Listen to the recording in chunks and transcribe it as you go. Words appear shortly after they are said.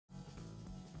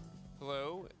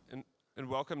Hello, and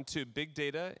welcome to Big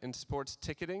Data in Sports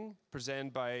Ticketing,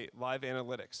 presented by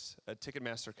LiveAnalytics, a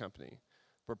Ticketmaster company.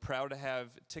 We're proud to have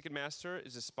Ticketmaster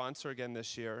as a sponsor again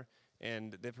this year,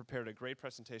 and they've prepared a great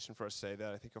presentation for us today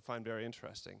that I think you'll find very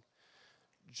interesting.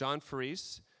 John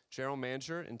Faris, General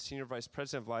Manager and Senior Vice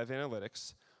President of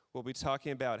LiveAnalytics, will be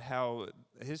talking about how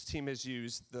his team has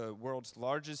used the world's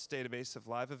largest database of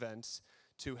live events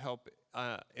to help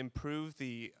improve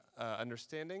the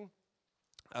understanding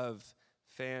of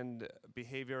fan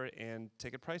behavior and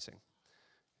ticket pricing.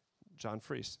 John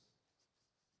Faris.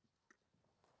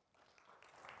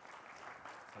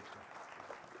 Thanks, Jeff.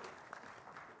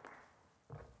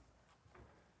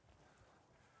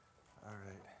 All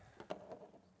right.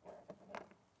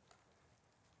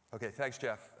 Okay, thanks,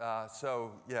 Jeff.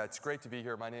 Yeah, it's great to be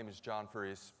here. My name is John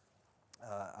Faris.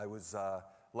 I was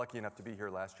lucky enough to be here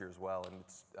last year as well, and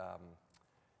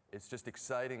it's just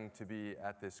exciting to be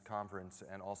at this conference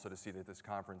and also to see that this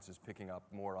conference is picking up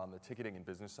more on the ticketing and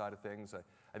business side of things.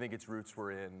 I think its roots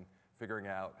were in figuring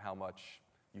out how much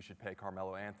you should pay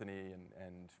Carmelo Anthony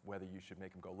and whether you should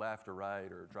make him go left or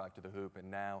right or drive to the hoop. And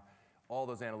now all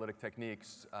those analytic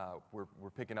techniques, we're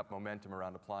picking up momentum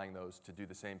around applying those to do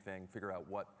the same thing, figure out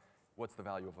what's the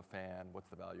value of a fan, what's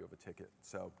the value of a ticket.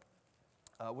 So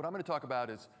what I'm going to talk about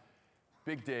is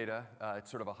big data.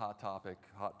 It's sort of a hot topic,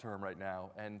 hot term right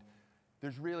now. And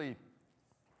there's really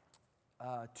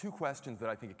two questions that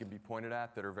I think it can be pointed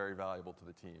at that are very valuable to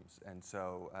the teams. And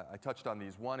so I touched on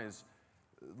these. One is,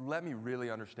 let me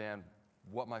really understand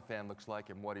what my fan looks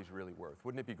like and what he's really worth.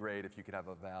 Wouldn't it be great if you could have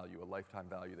a value, a lifetime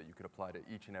value that you could apply to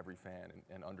each and every fan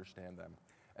and understand them?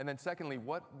 And then secondly,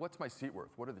 what's my seat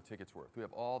worth? What are the tickets worth? We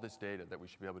have all this data that we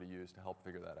should be able to use to help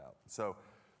figure that out. So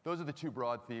those are the two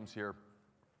broad themes here.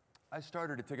 I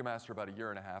started at Ticketmaster about 1.5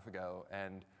 years ago,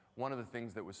 and one of the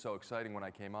things that was so exciting when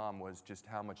I came on was just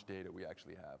how much data we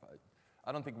actually have.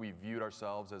 I don't think we viewed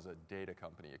ourselves as a data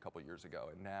company a couple years ago,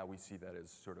 and now we see that as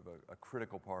sort of a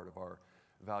critical part of our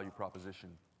value proposition.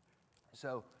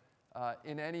 So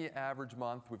in any average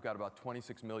month, we've got about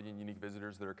 26 million unique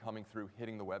visitors that are coming through,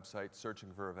 hitting the website,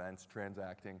 searching for events,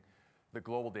 transacting. The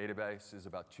global database is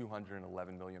about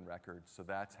 211 million records, so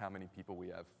that's how many people we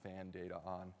have fan data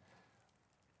on.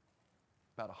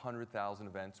 About 100,000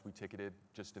 events we ticketed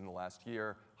just in the last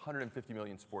year, 150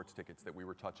 million sports tickets that we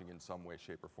were touching in some way,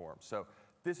 shape, or form. So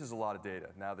this is a lot of data.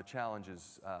 Now the challenge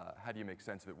is, how do you make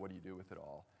sense of it? What do you do with it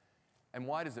all? And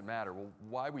why does it matter? Well,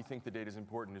 why we think the data is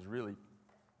important is really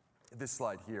this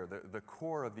slide here. The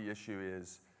core of the issue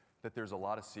is that there's a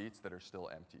lot of seats that are still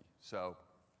empty. So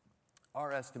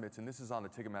our estimates, and this is on the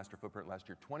Ticketmaster footprint last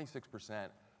year, 26%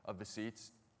 of the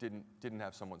seats didn't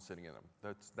have someone sitting in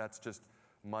them. That's just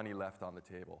money left on the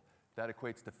table. That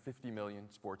equates to 50 million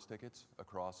sports tickets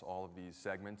across all of these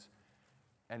segments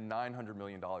and $900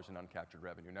 million in uncaptured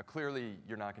revenue. Now, clearly,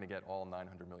 you're not going to get all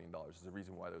 $900 million. There's a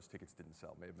reason why those tickets didn't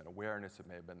sell. It may have been awareness. It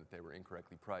may have been that they were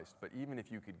incorrectly priced. But even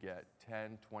if you could get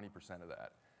 10, 20% of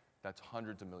that, that's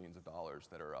hundreds of millions of dollars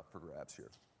that are up for grabs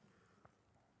here.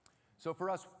 So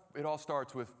for us, it all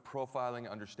starts with profiling,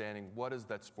 understanding what does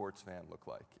that sports fan look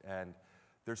like. And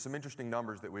there's some interesting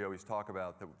numbers that we always talk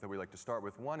about that we like to start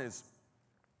with. One is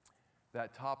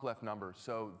that top left number.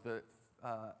 So the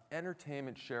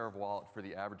entertainment share of wallet for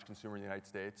the average consumer in the United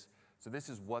States. So this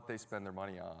is what they spend their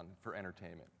money on for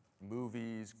entertainment.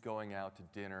 Movies, going out to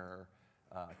dinner,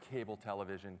 cable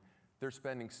television. They're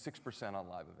spending 6% on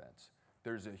live events.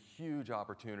 There's a huge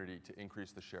opportunity to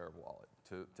increase the share of wallet,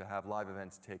 to have live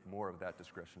events take more of that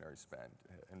discretionary spend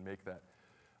and make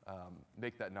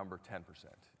that number 10%.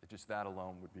 Just that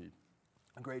alone would be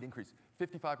a great increase.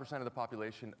 55% of the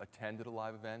population attended a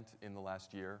live event in the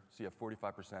last year, so you have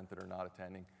 45% that are not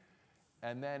attending.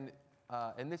 And then,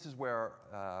 and this is where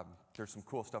there's some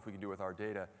cool stuff we can do with our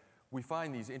data. We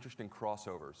find these interesting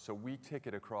crossovers. So we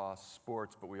ticket across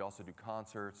sports, but we also do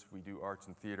concerts, we do arts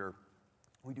and theater,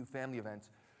 we do family events.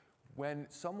 When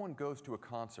someone goes to a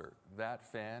concert,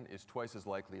 that fan is twice as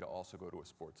likely to also go to a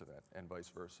sports event and vice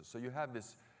versa. So you have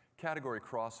this category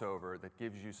crossover that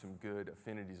gives you some good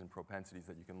affinities and propensities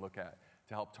that you can look at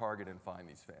to help target and find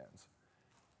these fans.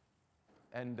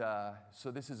 And so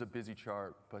this is a busy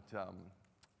chart, but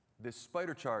this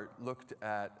spider chart looked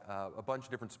at a bunch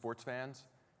of different sports fans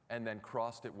and then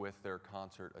crossed it with their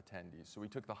concert attendees. So we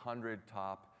took the 100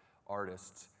 top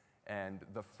artists, and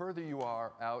the further you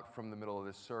are out from the middle of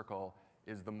this circle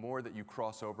is the more that you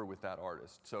cross over with that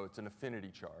artist. So it's an affinity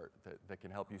chart that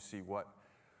can help you see what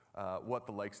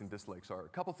the likes and dislikes are. A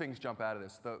couple things jump out of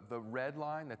this. The red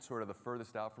line that's sort of the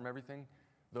furthest out from everything,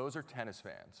 those are tennis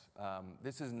fans.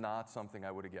 This is not something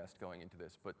I would have guessed going into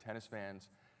this, but tennis fans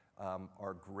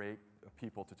are great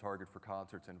people to target for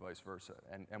concerts and vice versa.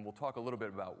 And we'll talk a little bit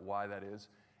about why that is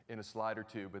in a slide or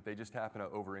two, but they just happen to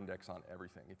over-index on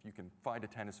everything. If you can find a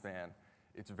tennis fan,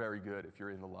 it's very good if you're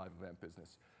in the live event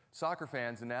business. Soccer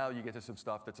fans, and now you get to some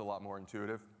stuff that's a lot more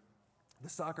intuitive. The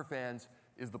soccer fans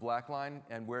is the black line,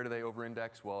 and where do they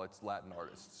over-index? Well, it's Latin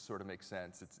artists. Sort of makes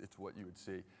sense. It's what you would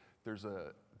see. There's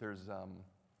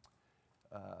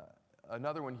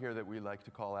another one here that we like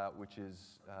to call out, which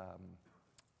is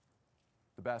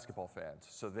the basketball fans.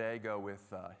 So they go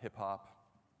with hip hop,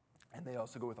 and they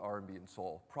also go with R&B and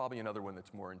soul. Probably another one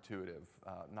that's more intuitive,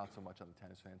 not so much on the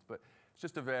tennis fans, but it's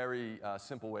just a very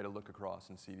simple way to look across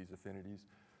and see these affinities.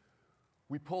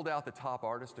 We pulled out the top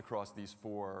artist across these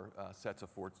four sets of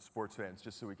sports fans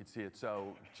just so we could see it.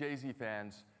 So Jay-Z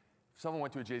fans, if someone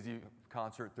went to a Jay-Z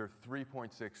concert, they're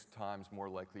 3.6 times more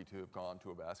likely to have gone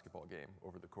to a basketball game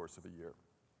over the course of a year.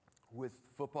 With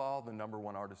football, the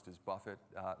 #1 artist is Buffett.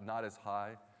 Not as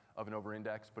high of an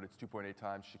over-index, but it's 2.8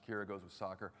 times. Shakira goes with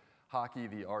soccer. Hockey,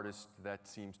 the artist that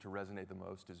seems to resonate the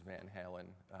most is Van Halen,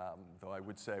 though I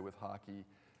would say with hockey,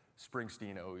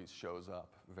 Springsteen always shows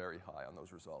up very high on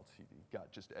those results. He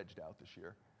got just edged out this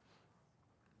year.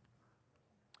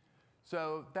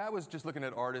 So that was just looking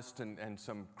at artists and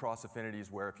some cross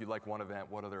affinities where if you like one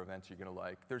event, what other events are you going to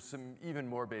like? There's some even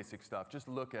more basic stuff. Just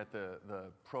look at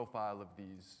the profile of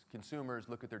these consumers,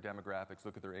 look at their demographics,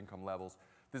 look at their income levels.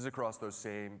 This is across those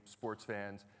same sports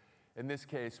fans. In this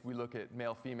case, we look at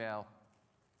male, female,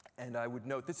 and I would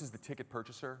note this is the ticket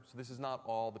purchaser. So this is not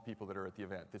all the people that are at the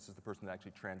event. This is the person that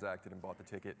actually transacted and bought the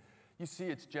ticket. You see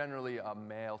it's generally a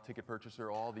male ticket purchaser.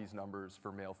 All these numbers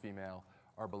for male, female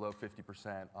are below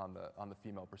 50% on the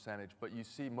female percentage. But you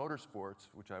see motorsports,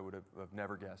 which I would have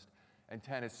never guessed, and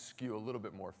tennis skew a little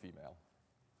bit more female.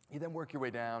 You then work your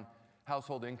way down,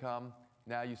 household income.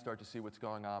 Now you start to see what's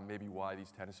going on, maybe why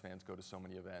these tennis fans go to so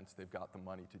many events. They've got the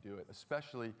money to do it,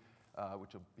 especially,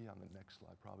 which will be on the next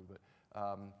slide probably, but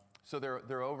so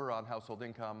they're over on household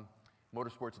income.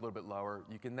 Motorsport's a little bit lower.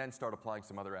 You can then start applying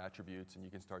some other attributes, and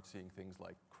you can start seeing things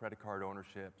like credit card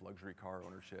ownership, luxury car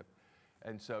ownership.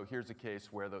 And so here's a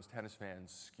case where those tennis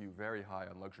fans skew very high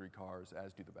on luxury cars,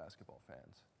 as do the basketball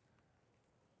fans.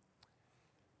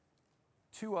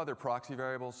 Two other proxy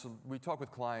variables. So we talk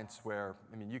with clients where,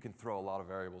 I mean, you can throw a lot of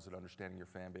variables at understanding your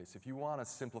fan base. If you want to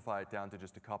simplify it down to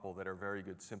just a couple that are very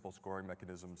good, simple scoring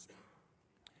mechanisms,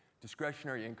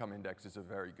 discretionary income index is a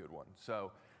very good one.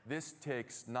 So this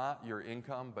takes not your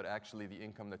income, but actually the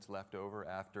income that's left over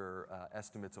after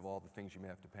estimates of all the things you may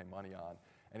have to pay money on.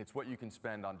 And it's what you can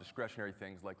spend on discretionary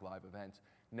things like live events.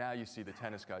 Now you see the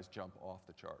tennis guys jump off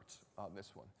the charts on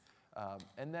this one.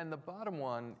 And then the bottom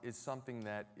one is something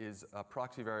that is a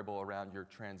proxy variable around your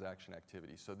transaction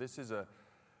activity. So this is a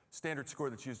standard score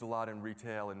that's used a lot in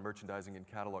retail and merchandising and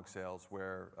catalog sales,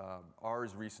 where R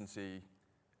is recency,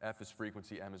 F is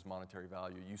frequency, M is monetary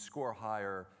value. You score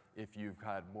higher if you've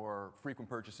had more frequent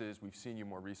purchases. We've seen you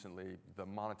more recently. The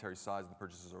monetary size of the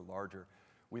purchases are larger.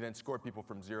 We then score people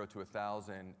from 0 to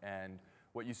 1,000, and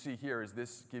what you see here is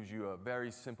this gives you a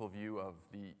very simple view of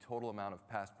the total amount of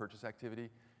past purchase activity,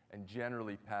 and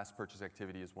generally past purchase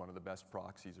activity is one of the best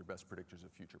proxies or best predictors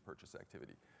of future purchase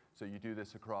activity. So you do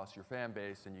this across your fan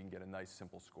base, and you can get a nice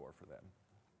simple score for them.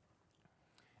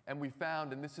 And we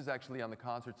found, and this is actually on the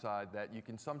concert side, that you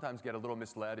can sometimes get a little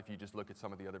misled if you just look at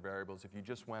some of the other variables. If you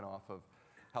just went off of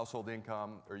household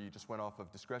income, or you just went off of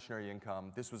discretionary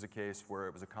income. This was a case where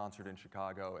it was a concert in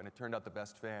Chicago, and it turned out the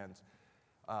best fans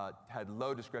had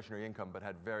low discretionary income, but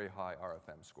had very high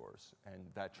RFM scores, and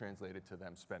that translated to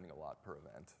them spending a lot per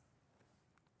event.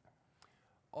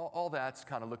 All that's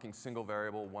kind of looking single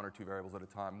variable, one or two variables at a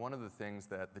time. One of the things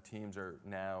that the teams are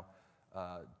now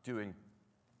doing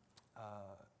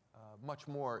much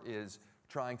more is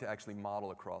trying to actually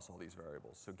model across all these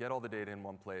variables. So get all the data in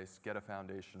one place, get a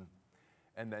foundation,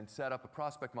 and then set up a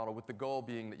prospect model with the goal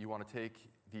being that you want to take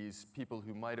these people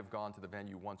who might have gone to the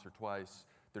venue once or twice,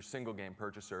 they're single game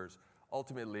purchasers.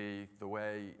 Ultimately, the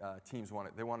way teams want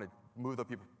it, they want to move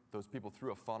those people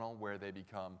through a funnel where they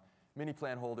become mini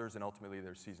plan holders and ultimately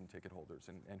they're season ticket holders.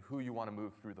 And who you want to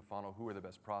move through the funnel, who are the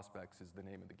best prospects is the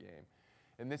name of the game.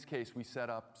 In this case, we set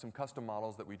up some custom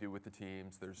models that we do with the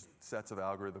teams. There's sets of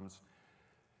algorithms,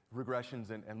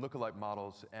 regressions, and lookalike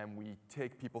models, and we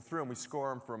take people through and we score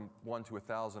them from 1 to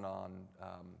 1,000 on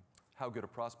how good a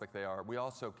prospect they are. We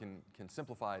also can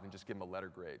simplify it and just give them a letter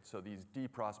grade. So these D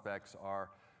prospects are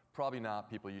probably not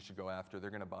people you should go after. They're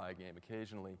going to buy a game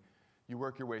occasionally. You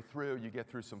work your way through, you get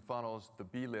through some funnels. The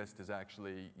B list is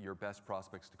actually your best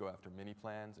prospects to go after mini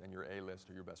plans, and your A list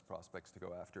are your best prospects to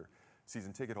go after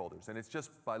season ticket holders. And it's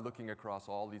just by looking across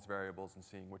all these variables and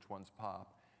seeing which ones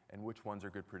pop and which ones are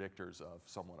good predictors of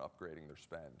someone upgrading their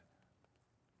spend.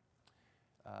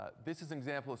 This is an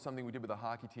example of something we did with a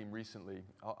hockey team recently.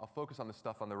 I'll focus on the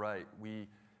stuff on the right. We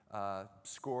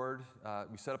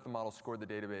we set up the model, scored the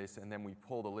database, and then we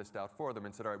pulled a list out for them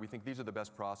and said, all right, we think these are the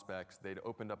best prospects. They'd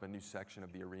opened up a new section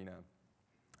of the arena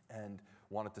and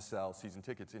wanted to sell season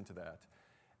tickets into that.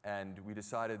 And we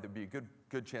decided there'd be a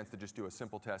good chance to just do a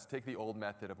simple test, take the old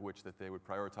method of which that they would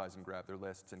prioritize and grab their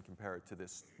lists and compare it to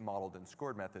this modeled and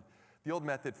scored method. The old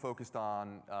method focused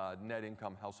on net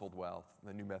income, household wealth.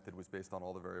 The new method was based on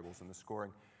all the variables in the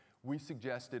scoring. We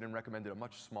suggested and recommended a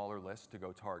much smaller list to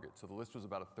go target. So the list was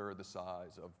about a third the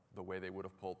size of the way they would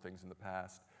have pulled things in the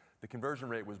past. The conversion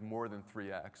rate was more than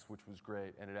 3x, which was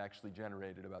great, and it actually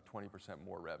generated about 20%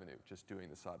 more revenue just doing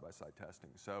the side-by-side testing.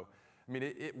 So, I mean,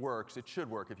 it works. It should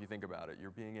work if you think about it.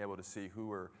 You're being able to see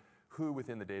who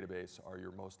within the database are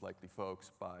your most likely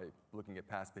folks by looking at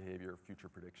past behavior, future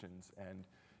predictions, and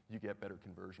you get better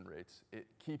conversion rates. It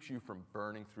keeps you from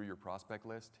burning through your prospect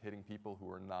list, hitting people who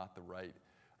are not the right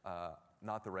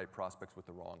prospects with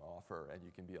the wrong offer, and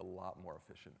you can be a lot more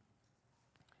efficient.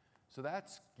 So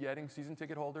that's getting season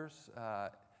ticket holders.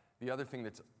 The other thing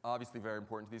that's obviously very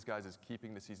important to these guys is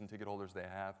keeping the season ticket holders they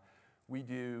have. We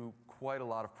do quite a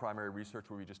lot of primary research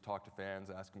where we just talk to fans,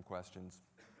 ask them questions.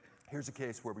 Here's a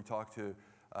case where we talked to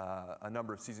a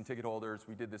number of season ticket holders.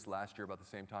 We did this last year about the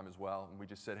same time as well, and we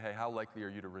just said, hey, how likely are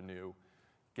you to renew?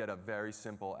 Get a very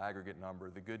simple aggregate number.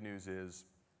 The good news is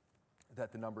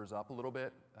that the number is up a little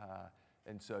bit,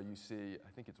 and so you see,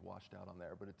 I think it's washed out on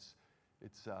there, but it's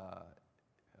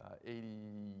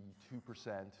 82%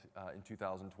 in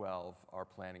 2012 are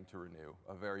planning to renew,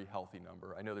 a very healthy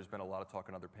number. I know there's been a lot of talk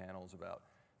on other panels about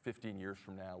 15 years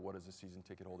from now, what does a season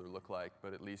ticket holder look like,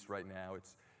 but at least right now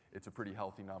it's a pretty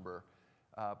healthy number.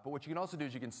 But what you can also do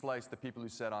is you can slice the people who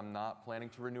said I'm not planning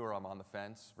to renew or I'm on the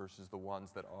fence versus the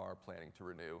ones that are planning to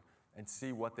renew and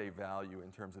see what they value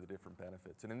in terms of the different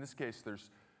benefits. And in this case, there's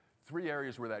 3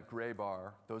 areas where that gray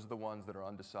bar, those are the ones that are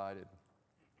undecided,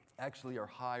 actually are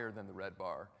higher than the red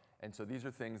bar. And so these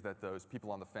are things that those people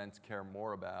on the fence care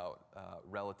more about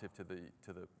relative to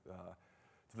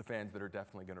the fans that are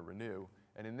definitely going to renew.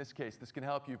 And in this case, this can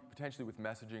help you potentially with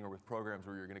messaging or with programs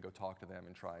where you're going to go talk to them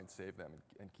and try and save them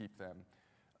and keep them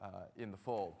in the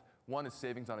fold. One is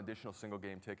savings on additional single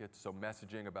game tickets, so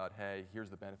messaging about, hey, here's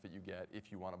the benefit you get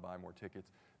if you want to buy more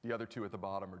tickets. The other 2 at the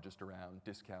bottom are just around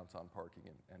discounts on parking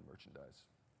and merchandise.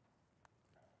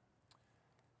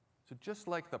 So just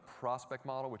like the prospect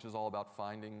model, which is all about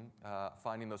finding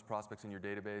those prospects in your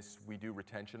database, we do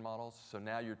retention models. So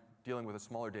now you're dealing with a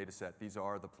smaller data set. These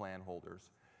are the plan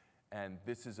holders. And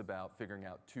this is about figuring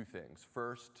out 2 things.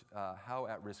 First, how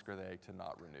at risk are they to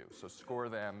not renew? So score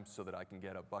them so that I can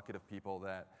get a bucket of people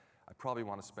that I probably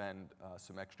want to spend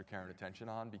some extra care and attention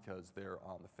on because they're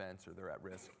on the fence or they're at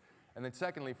risk. And then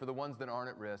secondly, for the ones that aren't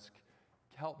at risk,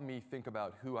 help me think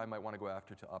about who I might want to go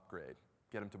after to upgrade.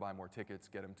 Get them to buy more tickets,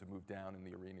 get them to move down in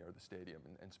the arena or the stadium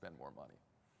and spend more money.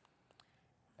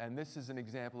 And this is an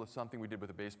example of something we did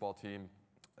with a baseball team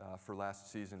for last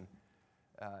season.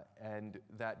 And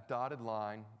that dotted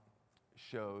line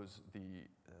shows the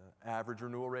average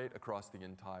renewal rate across the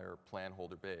entire plan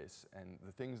holder base. And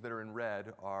the things that are in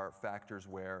red are factors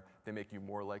where they make you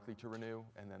more likely to renew,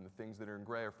 and then the things that are in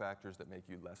gray are factors that make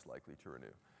you less likely to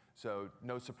renew. So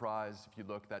no surprise, if you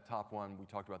look, that top one, we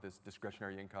talked about this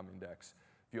discretionary income index.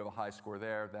 If you have a high score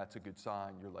there, that's a good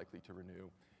sign, you're likely to renew.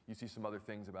 You see some other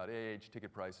things about age,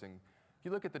 ticket pricing. If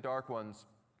you look at the dark ones,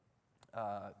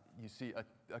 you see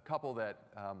a couple that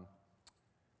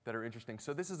are interesting.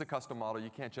 So this is a custom model. You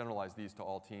can't generalize these to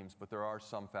all teams, but there are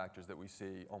some factors that we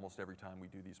see almost every time we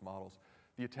do these models.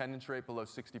 The attendance rate below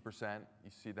 60%, you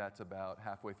see that's about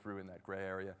halfway through in that gray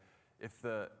area. If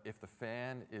the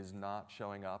fan is not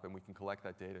showing up and we can collect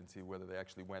that data and see whether they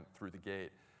actually went through the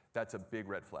gate, that's a big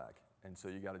red flag. And so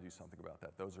you got to do something about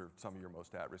that. Those are some of your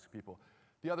most at-risk people.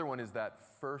 The other one is that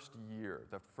first year,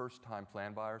 the first-time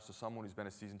plan buyer, so someone who's been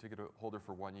a season ticket holder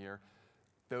for 1 year,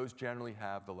 those generally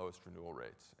have the lowest renewal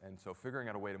rates. And so figuring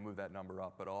out a way to move that number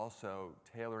up, but also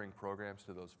tailoring programs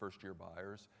to those first-year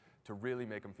buyers to really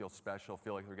make them feel special,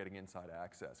 feel like they're getting inside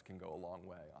access, can go a long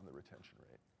way on the retention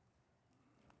rate.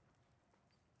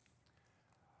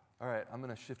 All right, I'm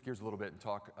going to shift gears a little bit and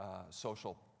talk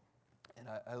social. And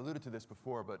I alluded to this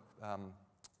before, but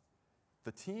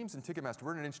the teams in Ticketmaster,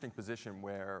 we're in an interesting position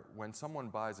where when someone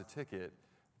buys a ticket,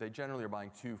 they generally are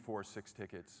buying 2, 4, 6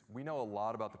 tickets. We know a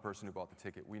lot about the person who bought the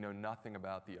ticket. We know nothing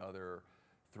about the other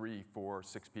 3, 4,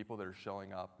 6 people that are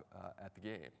showing up at the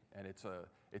game. And it's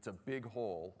a big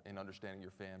hole in understanding your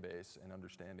fan base and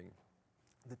understanding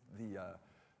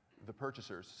the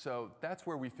purchasers. So that's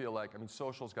where we feel like, I mean,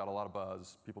 social's got a lot of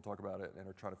buzz. People talk about it and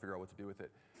are trying to figure out what to do with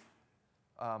it.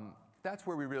 That's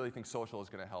where we really think social is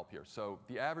going to help here. So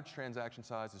the average transaction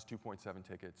size is 2.7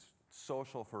 tickets.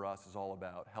 Social for us is all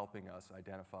about helping us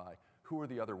identify who are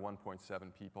the other 1.7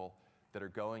 people that are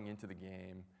going into the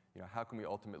game. You know, how can we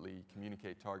ultimately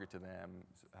communicate, target to them,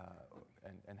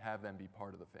 and have them be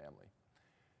part of the family?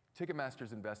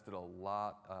 Ticketmaster's invested a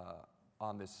lot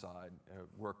on this side,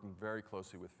 working very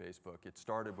closely with Facebook. It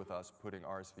started with us putting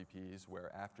RSVPs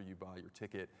where after you buy your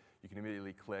ticket, you can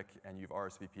immediately click and you've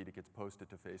RSVP'd, it gets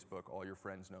posted to Facebook, all your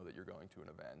friends know that you're going to an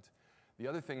event. The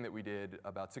other thing that we did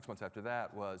about 6 months after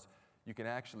that was you can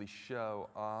actually show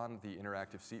on the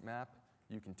interactive seat map,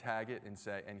 you can tag it and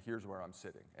say, and here's where I'm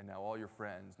sitting. And now all your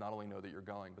friends not only know that you're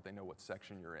going, but they know what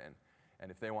section you're in. And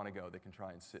if they want to go, they can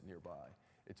try and sit nearby.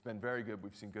 It's been very good.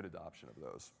 We've seen good adoption of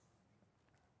those.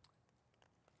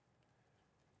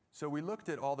 So we looked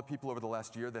at all the people over the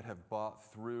last year that have bought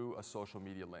through a social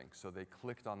media link. So they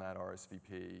clicked on that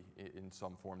RSVP in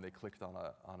some form. They clicked on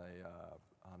a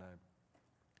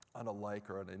like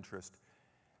or an interest.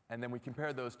 And then we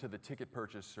compared those to the ticket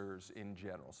purchasers in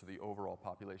general, so the overall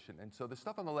population. And so the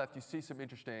stuff on the left, you see some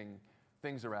interesting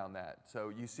things around that. So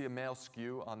you see a male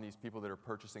skew on these people that are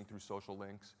purchasing through social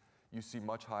links. You see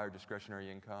much higher discretionary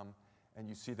income. And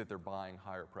you see that they're buying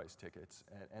higher priced tickets.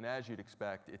 And as you'd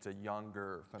expect, it's a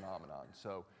younger phenomenon.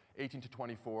 So 18 to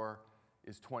 24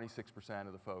 is 26%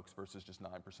 of the folks versus just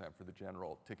 9% for the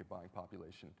general ticket buying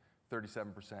population,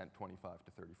 37%, 25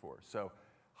 to 34. So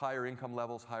higher income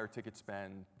levels, higher ticket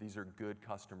spend, these are good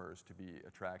customers to be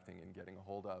attracting and getting a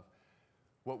hold of.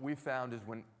 What we found is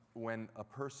when a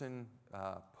person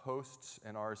posts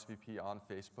an RSVP on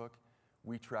Facebook,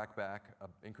 we track back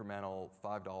an incremental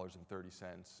 $5.30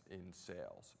 in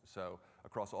sales. So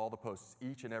across all the posts,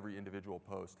 each and every individual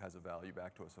post has a value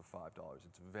back to us of $5.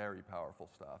 It's very powerful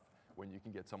stuff when you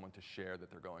can get someone to share that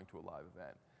they're going to a live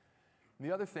event. And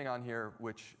the other thing on here,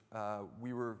 which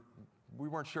we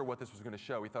weren't sure what this was going to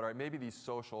show. We thought, all right, maybe these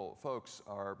social folks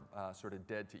are sort of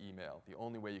dead to email. The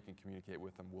only way you can communicate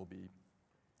with them will be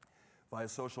via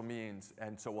social means,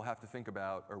 and so we'll have to think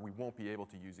about, or we won't be able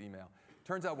to use email.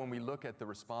 Turns out when we look at the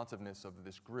responsiveness of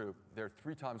this group, they're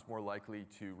 3 times more likely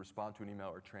to respond to an email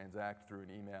or transact through an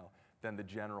email than the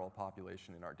general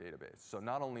population in our database. So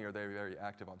not only are they very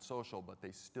active on social, but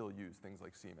they still use things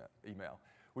like email,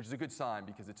 which is a good sign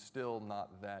because it's still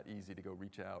not that easy to go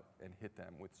reach out and hit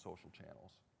them with social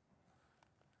channels.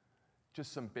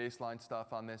 Just some baseline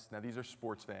stuff on this. Now these are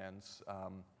sports fans.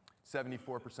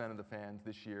 74% of the fans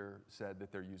this year said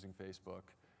that they're using Facebook.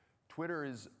 Twitter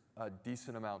is a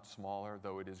decent amount smaller,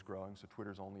 though it is growing, so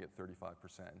Twitter's only at 35%.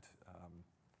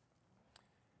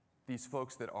 These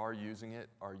folks that are using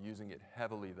it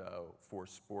heavily, though, for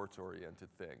sports-oriented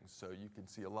things. So you can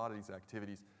see a lot of these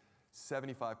activities,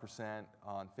 75%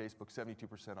 on Facebook,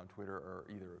 72% on Twitter are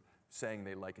either saying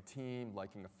they like a team,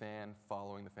 liking a fan,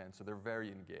 following the fan, so they're very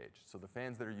engaged. So the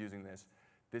fans that are using this,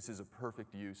 this is a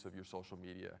perfect use of your social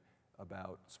media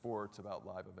about sports, about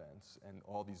live events, and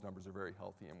all these numbers are very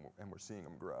healthy, and we're seeing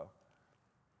them grow.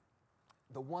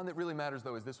 The one that really matters,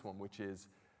 though, is this one, which is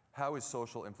how is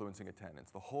social influencing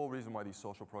attendance? The whole reason why these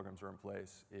social programs are in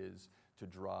place is to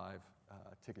drive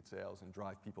ticket sales and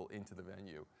drive people into the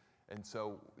venue. And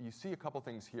so you see a couple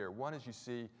things here. One is you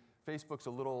see Facebook's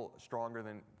a little stronger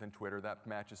than Twitter. That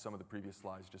matches some of the previous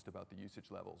slides just about the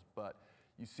usage levels. But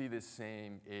you see this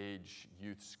same age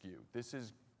youth skew. This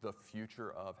is the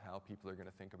future of how people are going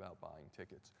to think about buying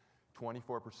tickets.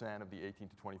 24% of the 18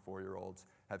 to 24-year-olds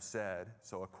have said,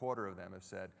 so a quarter of them have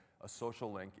said, a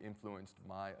social link influenced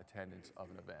my attendance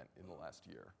of an event in the last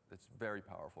year. It's very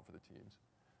powerful for the teams.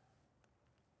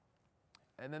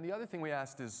 And then the other thing we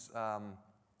asked is,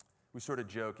 we sort of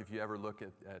joke, if you ever look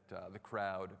at the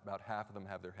crowd, about half of them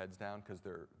have their heads down because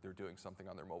they're doing something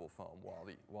on their mobile phone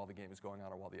while the game is going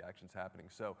on or while the action's happening.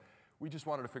 So we just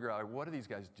wanted to figure out, what are these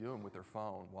guys doing with their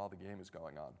phone while the game is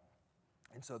going on?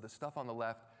 And so the stuff on the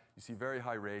left, you see very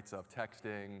high rates of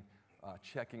texting,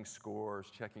 checking scores,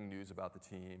 checking news about the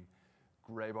team.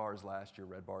 Gray bars last year,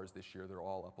 red bars this year, they're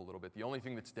all up a little bit. The only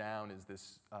thing that's down is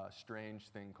this strange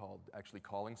thing called actually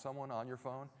calling someone on your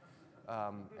phone.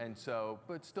 And so,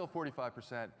 but still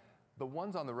 45%. The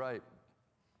ones on the right,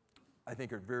 I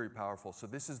think, are very powerful. So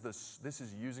this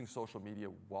is using social media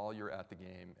while you're at the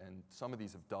game, and some of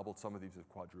these have doubled, some of these have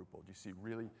quadrupled. You see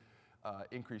really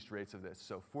increased rates of this.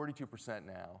 So 42%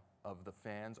 now of the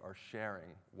fans are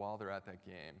sharing while they're at that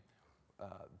game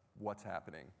what's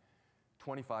happening.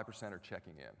 25% are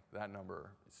checking in. That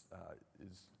number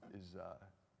is a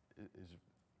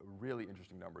really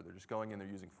interesting number. They're just going in, they're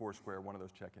using Foursquare, one of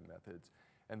those check-in methods,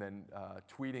 And then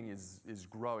tweeting is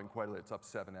growing quite a bit. It's up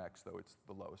 7x, though it's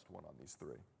the lowest one on these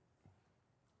three.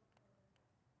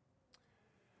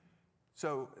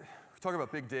 So talking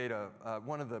about big data,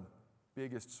 one of the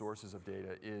biggest sources of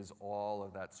data is all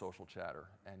of that social chatter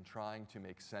and trying to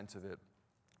make sense of it.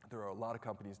 There are a lot of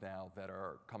companies now that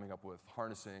are coming up with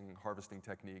harvesting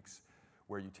techniques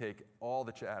where you take all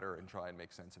the chatter and try and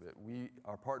make sense of it. We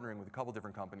are partnering with a couple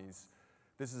different companies.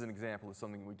 This is an example of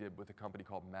something we did with a company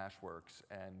called Mashworks,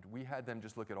 and we had them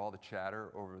just look at all the chatter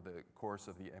over the course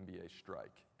of the NBA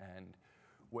strike. And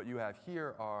what you have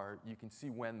here are, you can see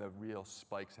when the real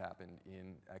spikes happened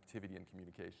in activity and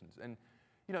communications. And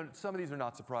you know, some of these are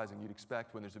not surprising. You'd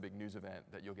expect when there's a big news event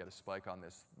that you'll get a spike on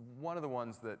this. One of the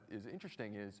ones that is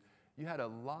interesting is you had a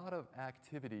lot of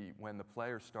activity when the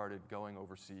players started going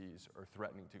overseas or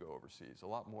threatening to go overseas. A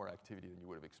lot more activity than you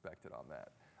would have expected on that.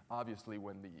 Obviously,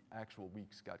 when the actual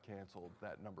weeks got canceled,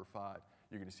 that number 5,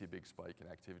 you're going to see a big spike in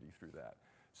activity through that.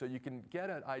 So you can get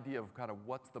an idea of kind of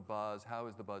what's the buzz, how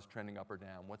is the buzz trending up or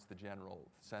down, what's the general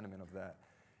sentiment of that.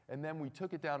 And then we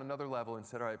took it down another level and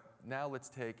said, all right, now let's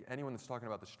take anyone that's talking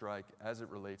about the strike as it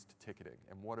relates to ticketing,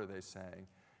 and what are they saying?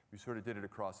 We sort of did it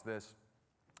across this.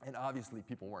 And obviously,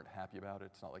 people weren't happy about it.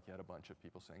 It's not like you had a bunch of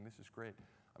people saying, this is great.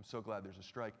 I'm so glad there's a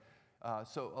strike.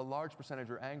 So a large percentage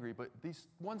are angry, but these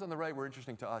ones on the right were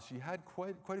interesting to us. You had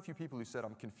quite a few people who said,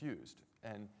 I'm confused.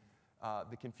 And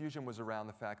the confusion was around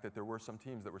the fact that there were some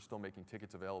teams that were still making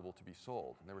tickets available to be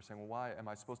sold. And they were saying, well, why am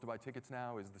I supposed to buy tickets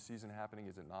now? Is the season happening?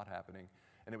 Is it not happening?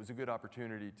 And it was a good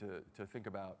opportunity to think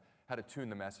about how to tune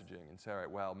the messaging and say, all right,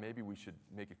 well, maybe we should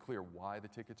make it clear why the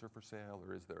tickets are for sale,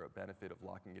 or is there a benefit of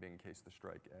locking it in case the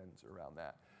strike ends around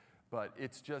that? But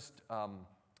it's just, I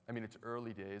mean, it's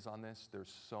early days on this.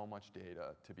 There's so much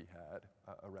data to be had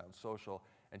around social,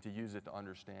 and to use it to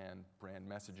understand brand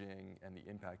messaging and the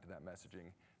impact of that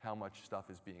messaging, how much stuff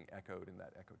is being echoed in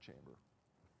that echo chamber.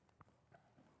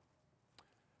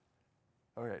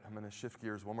 All right, I'm going to shift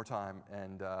gears one more time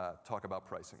and talk about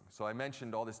pricing. So I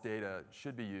mentioned all this data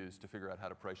should be used to figure out how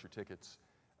to price your tickets.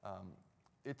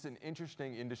 It's an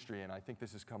interesting industry, and I think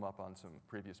this has come up on some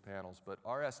previous panels, but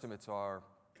our estimates are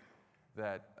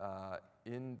that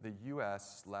in the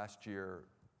US last year,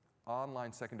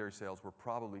 online secondary sales were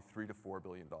probably $3 to $4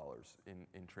 billion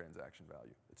in transaction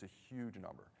value. It's a huge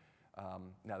number.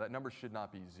 Now that number should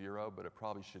not be 0, but it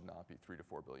probably should not be $3 to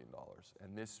 $4 billion.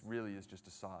 And this really is just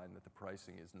a sign that the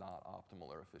pricing is not optimal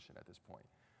or efficient at this point.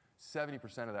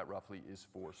 70% of that roughly is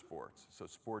for sports. So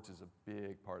sports is a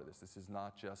big part of this. This is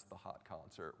not just the hot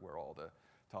concert where all the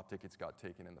top tickets got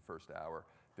taken in the first hour.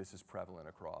 This is prevalent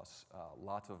across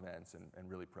lots of events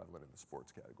and really prevalent in the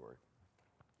sports category.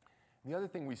 The other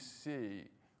thing we see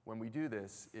when we do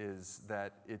this is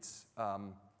that it's,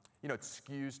 you know, it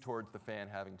skews towards the fan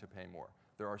having to pay more.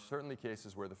 There are certainly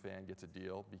cases where the fan gets a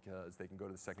deal because they can go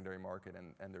to the secondary market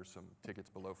and there's some tickets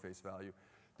below face value.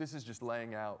 This is just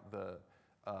laying out the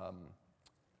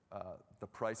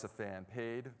price a fan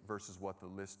paid versus what the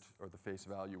list or the face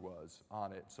value was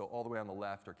on it. So all the way on the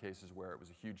left are cases where it was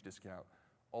a huge discount.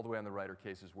 All the way on the right are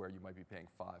cases where you might be paying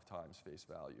 5 times face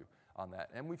value on that.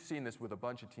 And we've seen this with a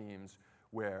bunch of teams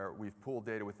where we've pooled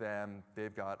data with them.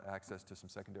 They've got access to some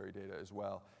secondary data as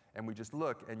well. And we just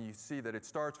look, and you see that it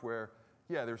starts where,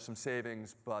 yeah, there's some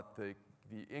savings, but the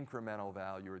incremental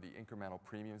value or the incremental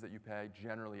premiums that you pay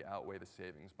generally outweigh the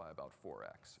savings by about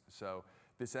 4x. So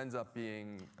this ends up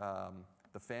being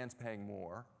the fans paying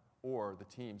more, or the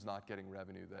teams not getting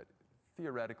revenue that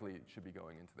theoretically should be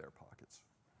going into their pockets.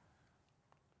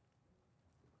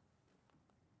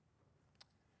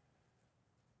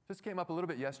 This came up a little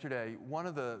bit yesterday. One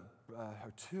of the,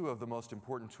 or two of the most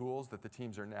important tools that the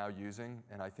teams are now using,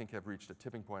 and I think have reached a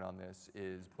tipping point on this,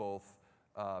 is both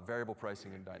variable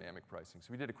pricing and dynamic pricing. So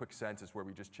we did a quick census where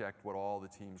we just checked what all the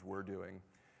teams were doing.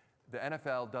 The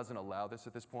NFL doesn't allow this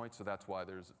at this point, so that's why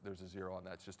there's a 0 on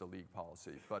that. It's just a league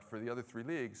policy. But for the other 3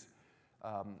 leagues,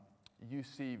 you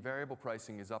see variable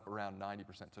pricing is up around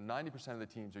 90%. So 90% of the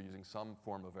teams are using some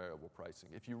form of variable pricing.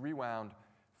 If you rewound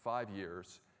 5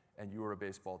 years, and you were a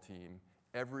baseball team,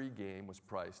 every game was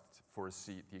priced for a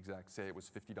seat the exact, say it was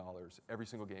 $50, every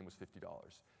single game was $50.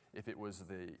 If it was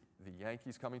the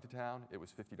Yankees coming to town, it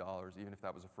was $50, even if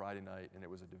that was a Friday night and it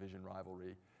was a division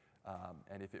rivalry.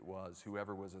 And if it was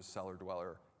whoever was a cellar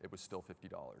dweller, it was still $50.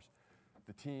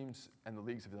 The teams and the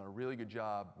leagues have done a really good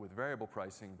job with variable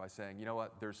pricing by saying, you know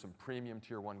what, there's some premium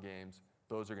tier 1 games,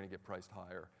 those are going to get priced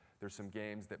higher. There's some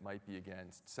games that might be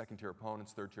against second-tier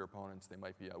opponents, third-tier opponents, they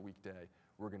might be a weekday.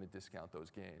 We're going to discount those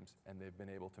games, and they've been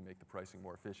able to make the pricing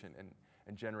more efficient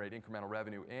and generate incremental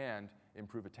revenue and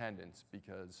improve attendance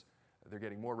because They're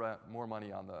getting more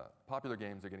money on the popular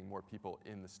games. They're getting more people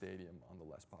in the stadium on the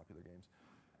less popular games.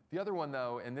 The other one,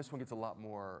 though, and this one gets a lot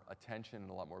more attention and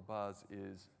a lot more buzz,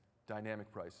 is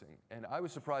dynamic pricing. And I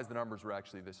was surprised the numbers were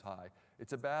actually this high.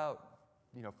 It's about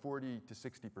 40 to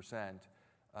 60%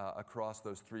 across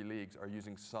those three leagues are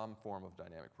using some form of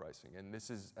dynamic pricing. And this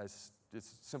is it's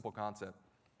a simple concept.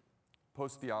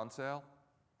 Post the on sale,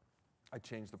 I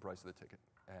change the price of the ticket.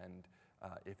 And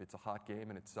if it's a hot game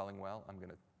and it's selling well, I'm going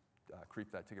to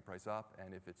creep that ticket price up.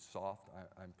 And if it's soft,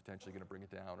 I'm potentially going to bring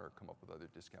it down or come up with other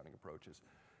discounting approaches.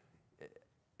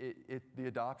 The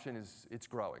adoption it's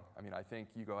growing. I mean, I think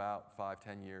you go out 5,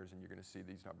 10 years and you're going to see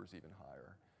these numbers even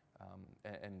higher.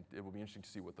 And it will be interesting to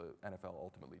see what the NFL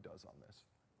ultimately does on this.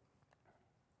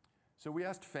 So we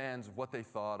asked fans what they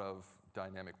thought of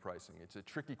dynamic pricing. It's a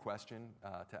tricky question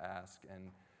to ask,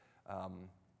 and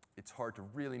it's hard to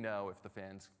really know if the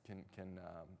fans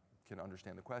can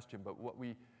understand the question. But what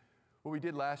we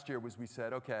did last year was we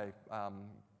said, okay,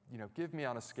 give me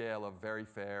on a scale of very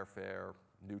fair, fair,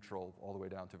 neutral, all the way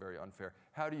down to very unfair.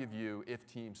 How do you view if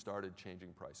teams started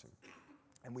changing pricing?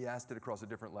 And we asked it across the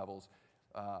different levels.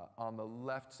 On the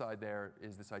left side there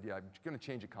is this idea, I'm going to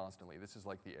change it constantly. This is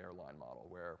like the airline model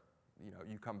where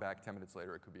you come back 10 minutes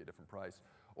later, it could be a different price.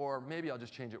 Or maybe I'll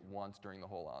just change it once during the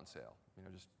whole on sale,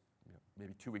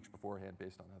 maybe 2 weeks beforehand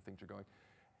based on how things are going.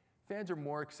 Fans are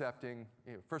more accepting.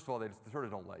 First of all, they sort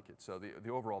of don't like it. So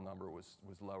the overall number was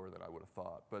lower than I would have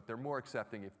thought. But they're more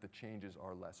accepting if the changes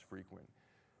are less frequent.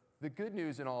 The good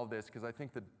news in all of this, because I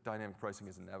think the dynamic pricing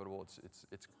is inevitable,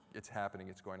 it's happening,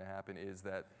 it's going to happen, is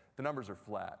that the numbers are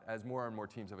flat. As more and more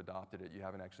teams have adopted it, you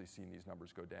haven't actually seen these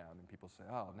numbers go down. And people say,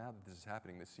 oh, now that this is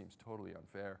happening, this seems totally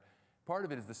unfair. Part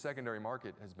of it is the secondary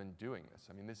market has been doing this.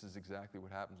 I mean, this is exactly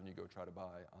what happens when you go try to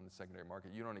buy on the secondary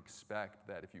market. You don't expect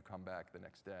that if you come back the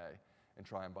next day and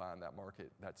try and buy on that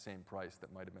market, that same price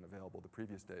that might have been available the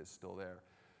previous day is still there.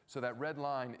 So that red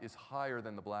line is higher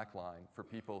than the black line for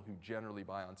people who generally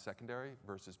buy on secondary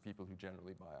versus people who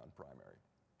generally buy on primary.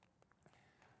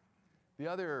 The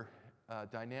other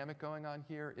dynamic going on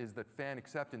here is that fan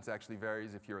acceptance actually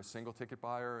varies if you're a single ticket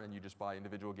buyer and you just buy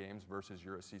individual games versus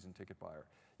you're a season ticket buyer.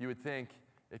 You would think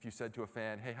if you said to a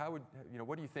fan, hey,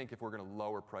 what do you think if we're going to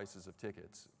lower prices of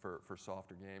tickets for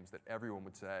softer games, that everyone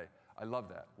would say, I love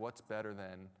that. What's better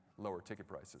than lower ticket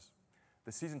prices?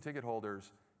 The season ticket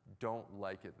holders don't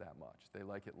like it that much. They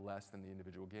like it less than the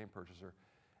individual game purchaser.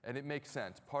 And it makes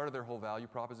sense. Part of their whole value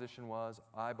proposition was,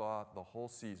 I bought the whole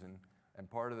season, and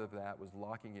part of that was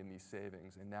locking in these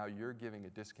savings, and now you're giving a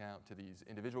discount to these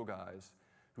individual guys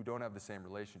who don't have the same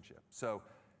relationship. So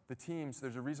the teams,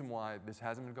 there's a reason why this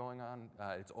hasn't been going on.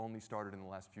 It's only started in the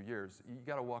last few years. You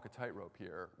got to walk a tightrope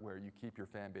here where you keep your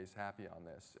fan base happy on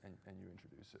this and you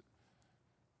introduce it.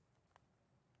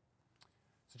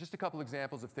 So just a couple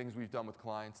examples of things we've done with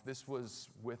clients. This was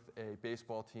with a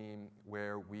baseball team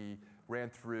where we ran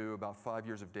through about 5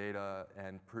 years of data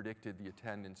and predicted the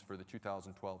attendance for the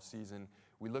 2012 season.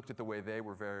 We looked at the way they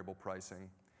were variable pricing.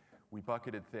 We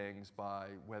bucketed things by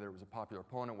whether it was a popular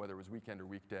opponent, whether it was weekend or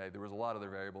weekday. There was a lot of other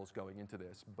variables going into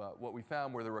this. But what we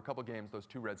found were there were a couple games, those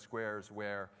two red squares,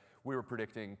 where we were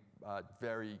predicting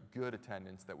very good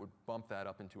attendance that would bump that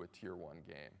up into a tier 1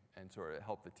 game and sort of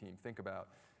help the team think about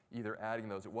either adding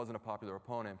those. It wasn't a popular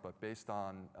opponent, but based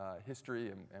on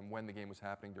history and when the game was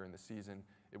happening during the season,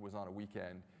 it was on a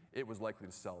weekend, it was likely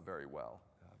to sell very well.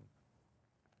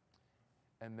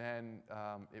 And then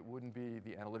it wouldn't be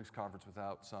the analytics conference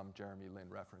without some Jeremy Lin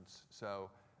reference. So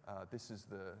this is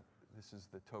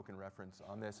the token reference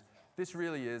on this. This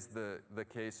really is the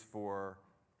case for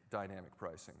dynamic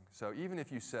pricing. So even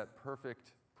if you set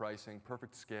perfect pricing,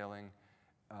 perfect scaling,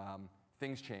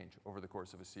 things change over the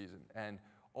course of a season. And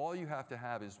all you have to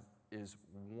have is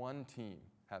one team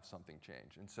have something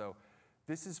change. And so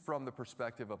this is from the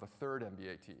perspective of a third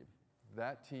NBA team.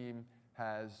 That team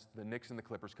has the Knicks and the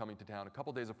Clippers coming to town a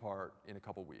couple days apart in a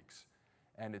couple weeks.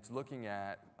 And it's looking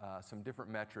at some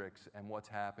different metrics and what's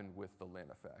happened with the Lin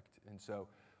effect. And so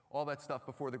all that stuff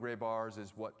before the gray bars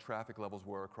is what traffic levels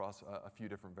were across a few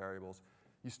different variables.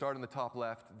 You start in the top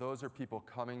left. Those are people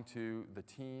coming to the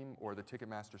team or the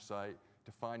Ticketmaster site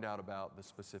to find out about the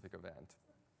specific event.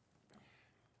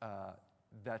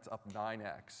 That's up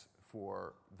 9x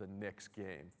for the Knicks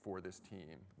game for this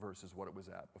team versus what it was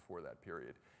at before that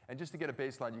period. And just to get a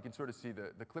baseline, you can sort of see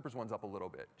the Clippers one's up a little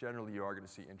bit. Generally, you are going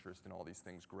to see interest in all these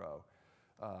things grow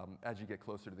as you get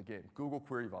closer to the game. Google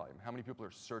query volume, how many people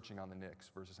are searching on the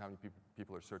Knicks versus how many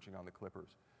people are searching on the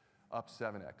Clippers? Up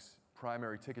 7x.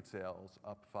 Primary ticket sales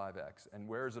up 5x. And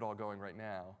where is it all going right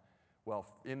now? Well,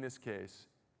 in this case,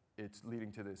 it's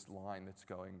leading to this line that's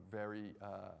going very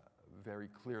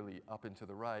clearly up and to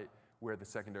the right, where the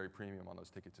secondary premium on those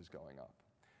tickets is going up.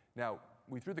 Now,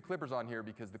 we threw the Clippers on here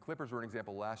because the Clippers were an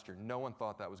example last year. No one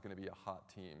thought that was going to be a hot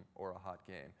team or a hot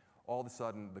game. All of a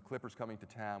sudden, the Clippers coming to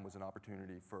town was an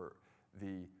opportunity for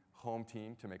the home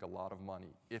team to make a lot of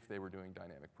money if they were doing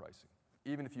dynamic pricing,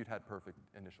 even if you'd had perfect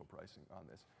initial pricing on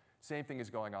this. Same thing is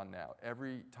going on now.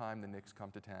 Every time the Knicks come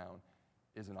to town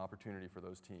is an opportunity for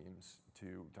those teams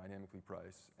to dynamically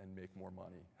price and make more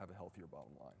money, have a healthier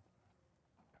bottom line.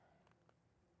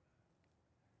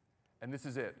 And this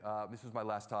is it. This was my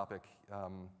last topic.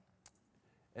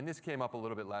 And this came up a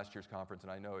little bit last year's conference,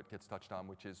 and I know it gets touched on,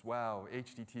 which is, wow,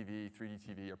 HD TV, 3D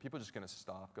TV, are people just going to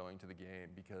stop going to the game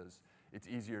because it's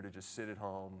easier to just sit at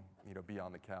home, be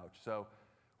on the couch? So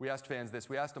we asked fans this.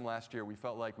 We asked them last year. We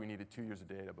felt like we needed 2 years of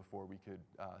data before we could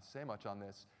say much on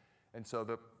this. And so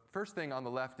the first thing on the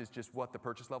left is just what the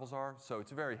purchase levels are. So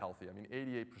it's very healthy. I mean,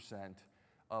 88%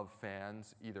 of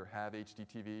fans either have HD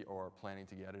TV or are planning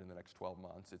to get it in the next 12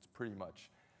 months. It's pretty much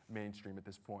mainstream at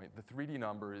this point. The 3D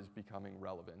number is becoming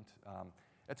relevant.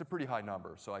 It's a pretty high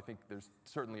number, so I think there's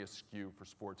certainly a skew for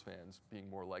sports fans being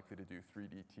more likely to do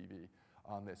 3D TV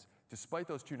on this. Despite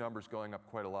those two numbers going up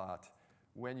quite a lot,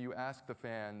 when you ask the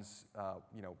fans,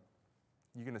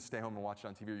 you're going to stay home and watch it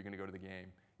on TV or you're going to go to the game,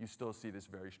 you still see this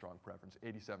very strong preference.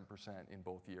 87% in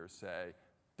both years say,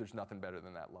 there's nothing better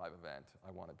than that live event.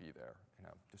 I want to be there.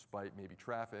 Despite maybe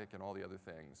traffic and all the other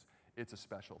things, it's a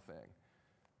special thing.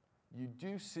 You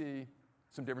do see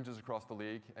some differences across the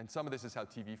league, and some of this is how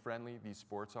TV-friendly these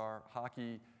sports are.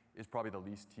 Hockey is probably the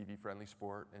least TV-friendly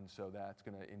sport, and so that's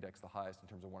going to index the highest in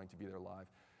terms of wanting to be there live.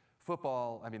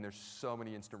 Football, I mean, there's so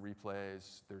many instant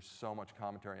replays. There's so much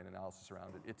commentary and analysis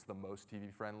around it. It's the most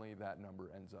TV-friendly. That number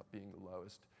ends up being the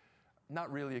lowest.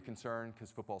 Not really a concern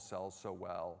because football sells so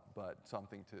well, but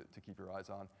something to keep your eyes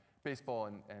on. Baseball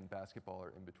and basketball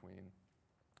are in between.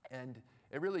 And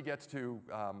it really gets to,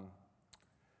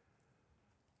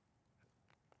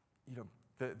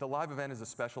 the live event is a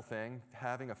special thing.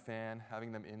 Having a fan,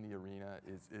 having them in the arena,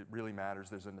 it really matters.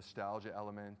 There's a nostalgia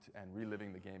element and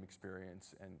reliving the game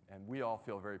experience, and we all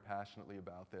feel very passionately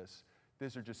about this.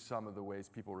 These are just some of the ways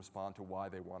people respond to why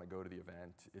they want to go to the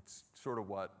event. It's sort of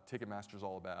what Ticketmaster's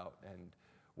all about and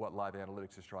what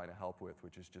LiveAnalytics is trying to help with,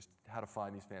 which is just how to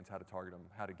find these fans, how to target them,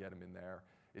 how to get them in there.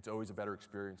 It's always a better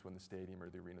experience when the stadium or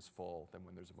the arena's full than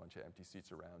when there's a bunch of empty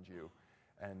seats around you.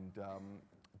 And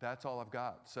that's all I've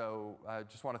got. So I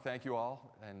just want to thank you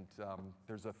all. And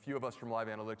there's a few of us from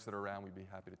LiveAnalytics that are around. We'd be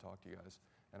happy to talk to you guys.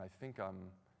 And I think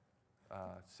I'm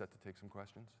set to take some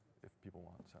questions if people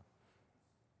want. So.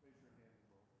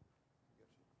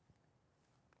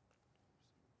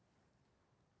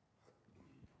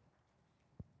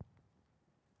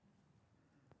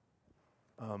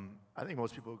 I think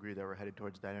most people agree that we're headed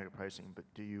towards dynamic pricing, but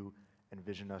do you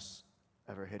envision us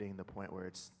ever hitting the point where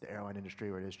it's the airline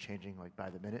industry where it is changing like by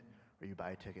the minute, where you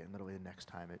buy a ticket and literally the next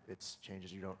time it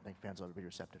changes? You don't think fans will ever be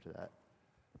receptive to that?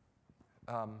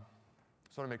 So I want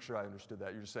to make sure I understood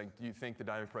that. You're just saying, do you think the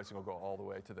dynamic pricing will go all the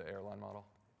way to the airline model?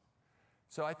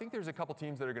 So I think there's a couple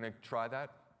teams that are going to try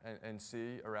that and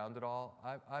see around it all.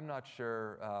 I'm not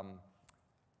sure.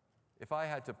 If I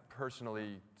had to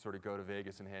personally sort of go to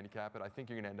Vegas and handicap it, I think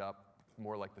you're going to end up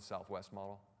more like the Southwest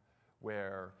model,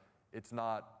 where it's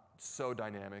not so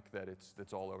dynamic that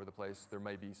it's all over the place. There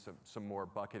may be some more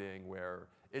bucketing where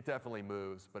it definitely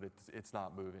moves, but it's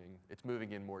not moving. It's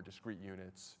moving in more discrete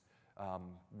units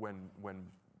when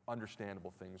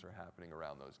understandable things are happening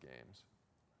around those games.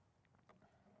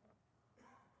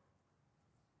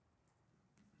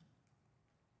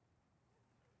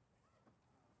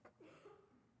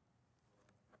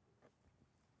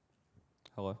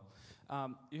 Hello.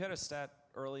 You had a stat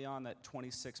early on that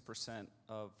 26%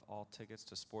 of all tickets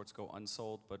to sports go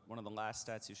unsold, but one of the last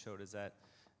stats you showed is that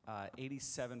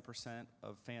 87%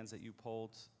 of fans that you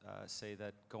polled say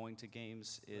that going to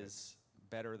games is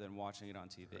better than watching it on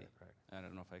TV. Right. I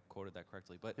don't know if I quoted that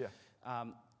correctly, but yeah.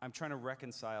 I'm trying to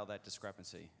reconcile that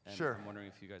discrepancy. And sure. I'm wondering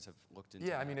if you guys have looked into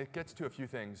that. Yeah, I mean, it gets to a few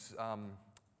things.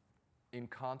 In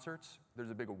concerts, there's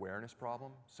a big awareness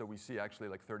problem. So we see actually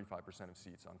like 35% of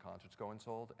seats on concerts go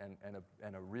unsold, and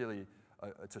a really,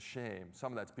 it's a shame.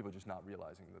 Some of that's people just not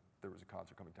realizing that there was a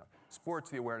concert coming down. Sports,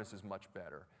 the awareness is much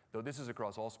better, though this is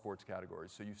across all sports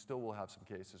categories, so you still will have some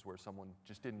cases where someone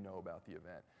just didn't know about the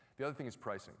event. The other thing is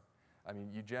pricing. I mean,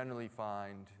 you generally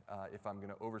find, if I'm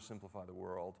gonna oversimplify the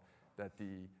world, that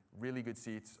the really good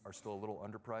seats are still a little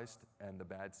underpriced and the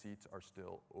bad seats are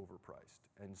still overpriced.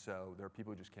 And so there are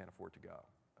people who just can't afford to go,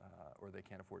 or they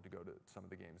can't afford to go to some of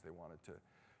the games they wanted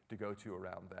to go to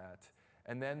around that.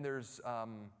 And then there's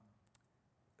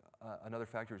another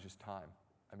factor is just time.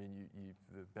 I mean,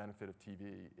 the benefit of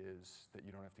TV is that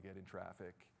you don't have to get in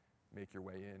traffic, make your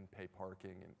way in, pay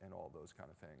parking, and all those kind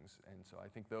of things. And so I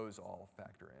think those all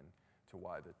factor in to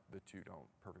why the two don't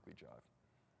perfectly jive.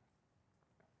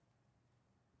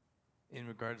 In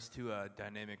regards to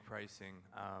dynamic pricing,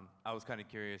 I was kind of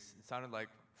curious. It sounded like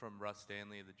from Russ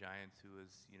Stanley of the Giants, who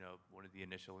was one of the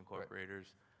initial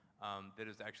incorporators, that it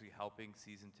was actually helping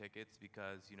season tickets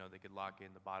because they could lock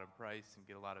in the bottom price and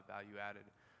get a lot of value added,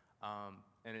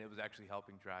 and it was actually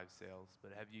helping drive sales.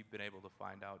 But have you been able to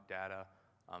find out data?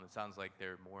 It sounds like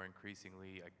they're more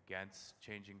increasingly against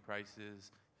changing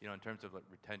prices, in terms of like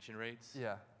retention rates.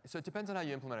 Yeah, so it depends on how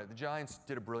you implement it. The Giants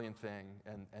did a brilliant thing,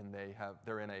 and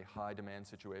they're in a high demand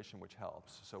situation, which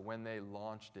helps. So when they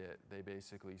launched it, they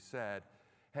basically said,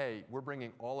 hey, we're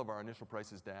bringing all of our initial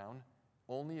prices down,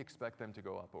 only expect them to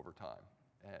go up over time,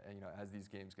 and as these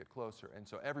games get closer. And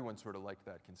so everyone sort of liked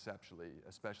that conceptually,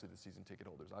 especially the season ticket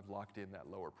holders. I've locked in that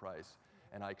lower price,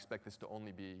 and I expect this to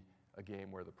only be a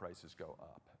game where the prices go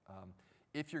up.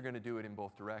 If you're going to do it in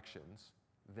both directions,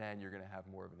 then you're going to have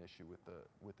more of an issue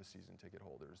with the season ticket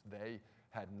holders. They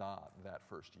had not that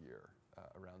first year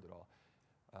around it all.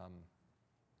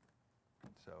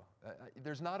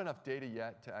 There's not enough data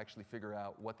yet to actually figure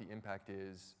out what the impact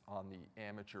is on the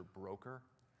amateur broker.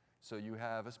 So you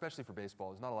have, especially for baseball,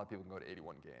 there's not a lot of people who can go to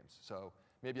 81 games. So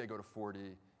maybe I go to 40,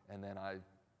 and then I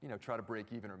try to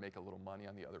break even or make a little money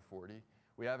on the other 40.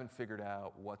 We haven't figured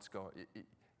out what's going.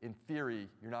 In theory,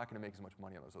 you're not going to make as much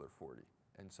money on those other 40.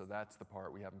 And so that's the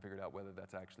part we haven't figured out, whether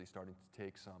that's actually starting to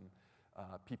take some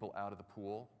people out of the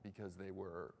pool because they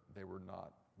were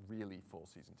not really full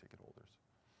season ticket holders.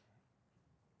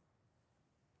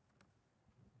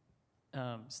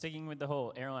 Sticking with the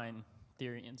whole airline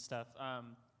theory and stuff,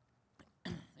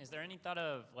 is there any thought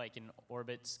of like an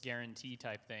Orbit's guarantee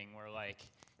type thing where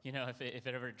if it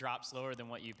ever drops lower than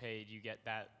what you paid, you get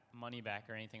that money back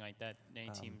or anything like that? Any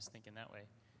teams thinking that way?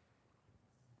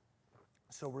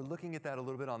 So we're looking at that a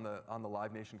little bit on the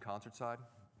Live Nation concert side,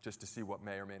 just to see what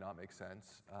may or may not make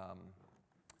sense.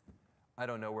 I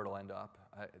don't know where it'll end up.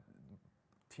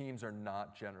 Teams are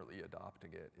not generally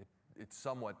adopting it. It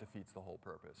somewhat defeats the whole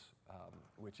purpose,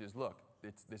 which is, look,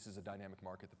 this is a dynamic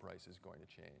market. The price is going to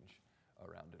change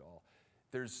around it all.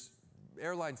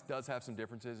 Airlines does have some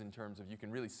differences in terms of you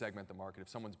can really segment the market. If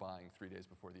someone's buying 3 days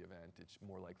before the event, it's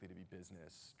more likely to be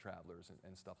business, travelers,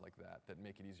 and stuff like that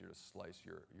make it easier to slice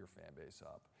your fan base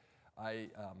up.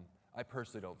 I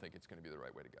personally don't think it's going to be the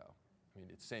right way to go. I mean,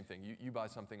 it's the same thing. You buy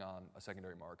something on a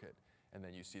secondary market, and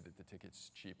then you see that the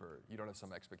ticket's cheaper. You don't have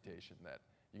some expectation that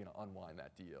you're going to unwind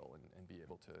that deal and be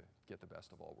able to get the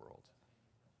best of all worlds.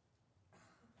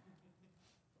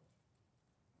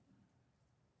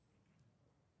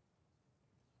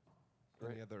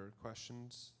 Any other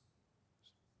questions?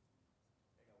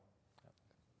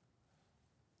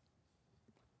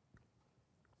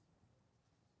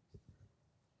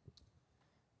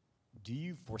 Do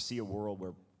you foresee a world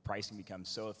where pricing becomes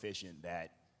so efficient that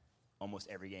almost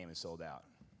every game is sold out?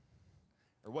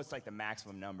 Or what's like the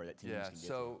maximum number that teams can get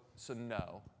to? So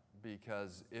no,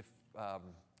 because if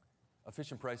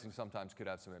efficient pricing sometimes could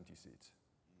have some empty seats,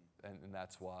 and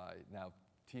that's why now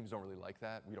teams don't really like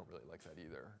that. We don't really like that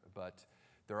either. But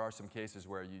there are some cases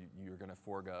where you're going to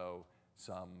forego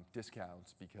some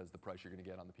discounts because the price you're going to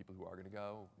get on the people who are going to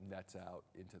go nets out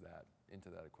into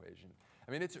that equation.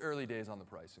 I mean, it's early days on the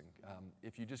pricing.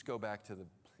 If you just go back to the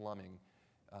plumbing,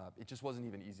 it just wasn't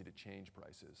even easy to change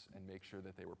prices and make sure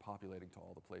that they were populating to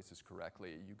all the places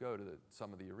correctly. You go to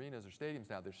some of the arenas or stadiums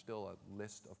now, there's still a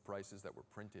list of prices that were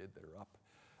printed that are up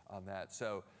on that.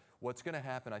 So what's going to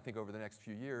happen, I think, over the next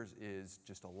few years is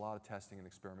just a lot of testing and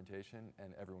experimentation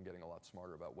and everyone getting a lot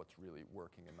smarter about what's really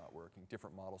working and not working.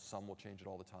 Different models, some will change it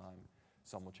all the time,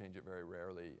 some will change it very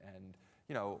rarely, and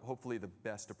hopefully the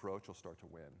best approach will start to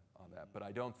win on that. But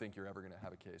I don't think you're ever going to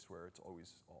have a case where it's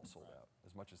always all sold out,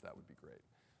 as much as that would be great.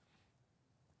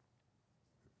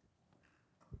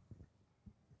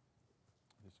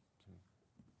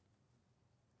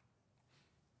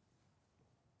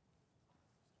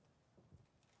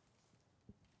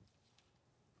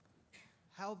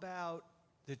 How about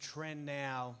the trend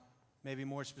now, maybe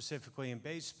more specifically in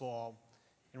baseball,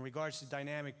 in regards to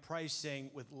dynamic pricing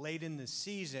with late in the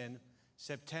season,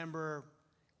 September,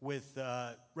 with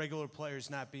regular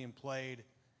players not being played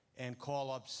and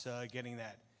call-ups getting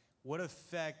that? What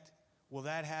effect will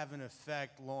that have an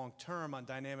effect long-term on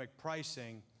dynamic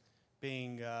pricing,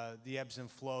 being the ebbs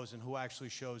and flows and who actually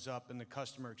shows up in the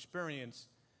customer experience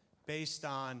based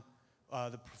on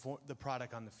the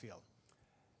product on the field?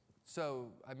 So,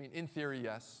 I mean, in theory,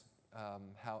 yes.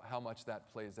 How much that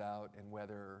plays out and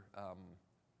whether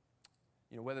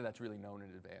whether that's really known in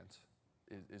advance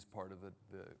is part of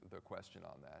the question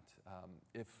on that.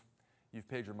 If you've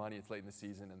paid your money, it's late in the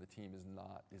season, and the team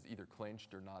is either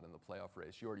clinched or not in the playoff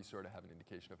race, you already sort of have an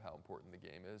indication of how important the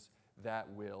game is. That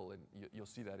will, and you'll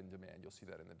see that in demand, you'll see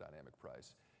that in the dynamic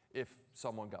price. If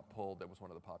someone got pulled that was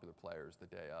one of the popular players the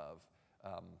day of,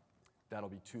 that'll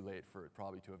be too late for it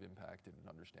probably to have impacted an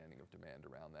understanding of demand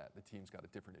around that. The team's got a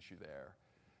different issue there.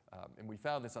 And we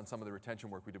found this on some of the retention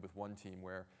work we did with one team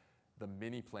where the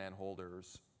mini plan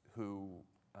holders who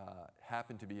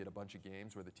happened to be at a bunch of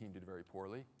games where the team did very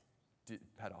poorly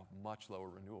had a much lower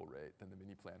renewal rate than the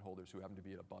mini plan holders who happened to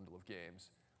be at a bundle of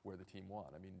games where the team won.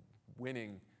 I mean,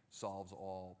 winning solves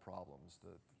all problems.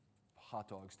 The hot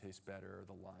dogs taste better,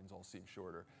 the lines all seem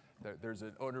shorter. There's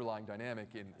an underlying dynamic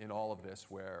in all of this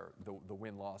where the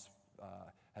win-loss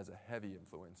has a heavy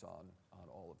influence on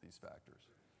all of these factors.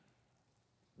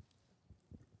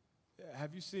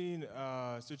 Have you seen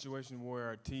a situation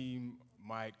where a team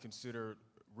might consider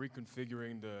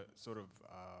reconfiguring the sort of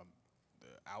the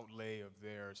outlay of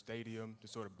their stadium to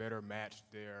sort of better match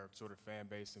their sort of fan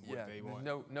base and what they want?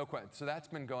 No question. So that's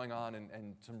been going on,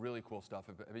 and some really cool stuff.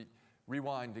 I mean,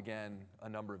 rewind again a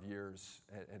number of years,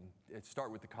 and it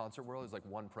start with the concert world. It's like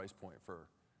one price point for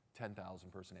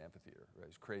 10,000 person amphitheater. Right?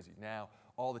 It's crazy. Now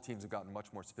all the teams have gotten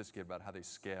much more sophisticated about how they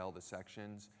scale the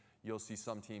sections. You'll see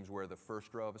some teams where the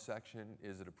first row of a section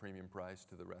is at a premium price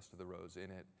to the rest of the rows in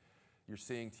it. You're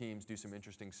seeing teams do some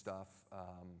interesting stuff.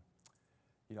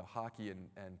 Hockey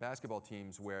and basketball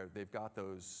teams where they've got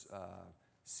those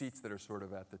seats that are sort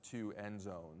of at the two end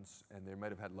zones, and they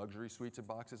might have had luxury suites and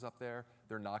boxes up there.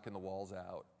 They're knocking the walls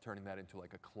out, turning that into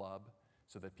like a club,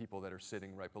 so that people that are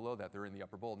sitting right below that, they're in the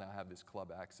upper bowl, now have this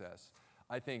club access.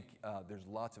 I think there's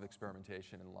lots of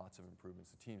experimentation and lots of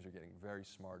improvements. The teams are getting very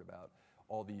smart about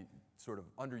all the sort of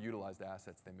underutilized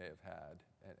assets they may have had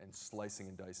and slicing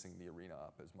and dicing the arena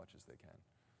up as much as they can.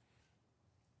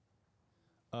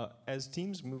 As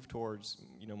teams move towards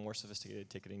more sophisticated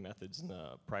ticketing methods in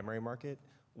the primary market,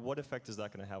 what effect is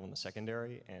that going to have on the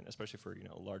secondary, and especially for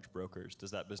large brokers?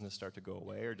 Does that business start to go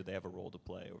away, or do they have a role to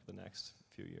play over the next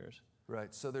few years?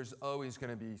 Right. So there's always going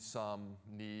to be some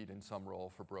need and some role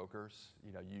for brokers.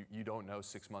 You don't know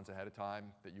 6 months ahead of time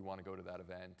that you want to go to that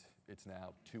event. It's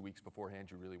now 2 weeks beforehand.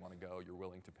 You really want to go. You're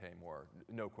willing to pay more.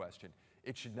 No question.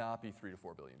 It should not be $3 to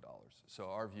 $4 billion. So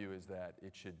our view is that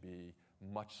it should be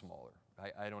much smaller.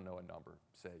 I don't know a number,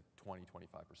 say 20,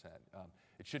 25%.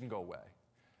 It shouldn't go away.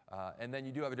 And then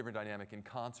you do have a different dynamic. In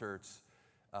concerts,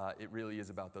 it really is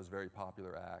about those very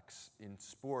popular acts. In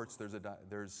sports, there's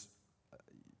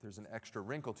an extra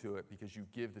wrinkle to it because you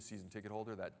give the season ticket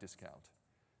holder that discount.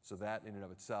 So that in and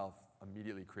of itself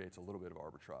immediately creates a little bit of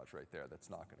arbitrage right there that's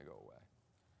not going to go away.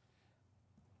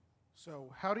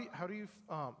 So how do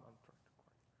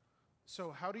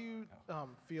you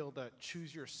feel that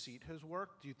Choose Your Seat has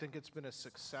worked? Do you think it's been a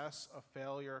success, a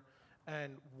failure?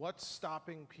 And what's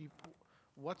stopping people?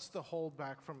 What's the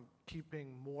holdback from keeping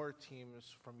more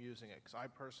teams from using it? Because I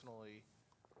personally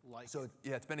like it.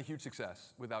 Yeah, it's been a huge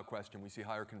success, without question. We see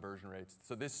higher conversion rates.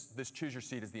 So this Choose Your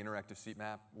Seat is the interactive seat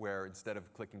map, where instead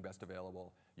of clicking best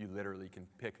available, you literally can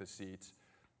pick the seats.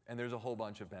 And there's a whole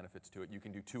bunch of benefits to it. You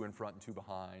can do 2 in front and 2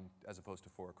 behind, as opposed to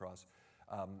 4 across.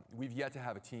 We've yet to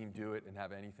have a team do it and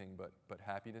have anything but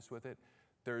happiness with it.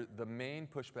 The main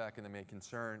pushback and the main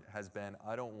concern has been,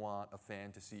 I don't want a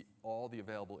fan to see all the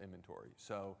available inventory.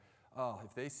 So,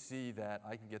 if they see that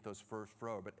I can get those first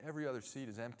row, but every other seat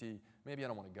is empty, maybe I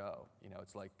don't want to go.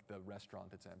 It's like the restaurant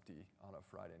that's empty on a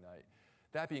Friday night.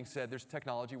 That being said, there's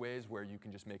technology ways where you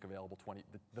can just make available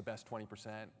the best 20%.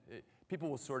 People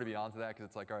will sort of be onto that because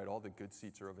it's like, all right, all the good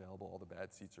seats are available, all the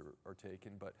bad seats are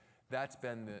taken. But that's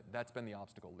been the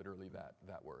obstacle, literally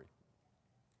that worry.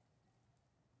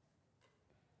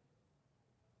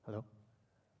 Hello.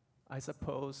 I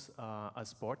suppose a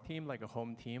sport team, like a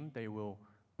home team, they will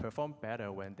perform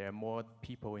better when there are more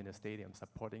people in the stadium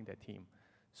supporting their team.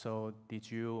 So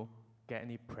did you get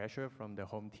any pressure from the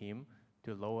home team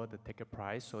to lower the ticket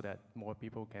price so that more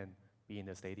people can be in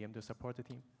the stadium to support the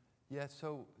team? Yeah,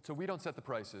 so we don't set the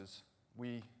prices.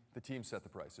 The team set the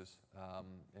prices,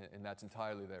 and that's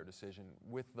entirely their decision.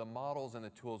 With the models and the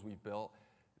tools we've built,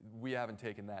 we haven't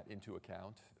taken that into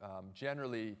account.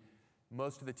 Generally,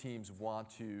 most of the teams want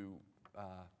to,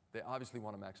 they obviously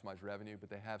want to maximize revenue, but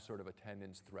they have sort of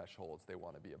attendance thresholds they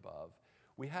want to be above.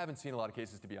 We haven't seen a lot of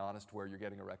cases, to be honest, where you're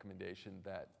getting a recommendation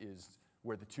that is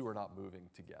where the two are not moving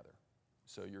together.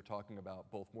 So you're talking about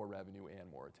both more revenue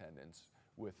and more attendance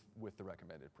with the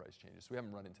recommended price changes. So we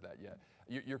haven't run into that yet.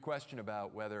 Your question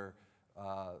about whether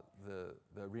the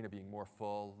arena being more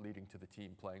full leading to the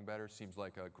team playing better seems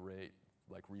like a great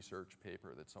like research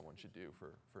paper that someone should do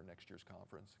for next year's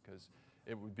conference, because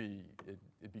it'd be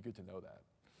good to know that.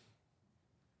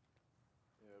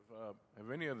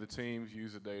 Have any of the teams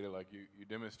used the data, like you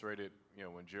demonstrated,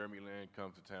 when Jeremy Lin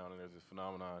comes to town and there's this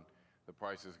phenomenon, the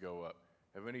prices go up.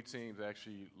 Have any teams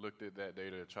actually looked at that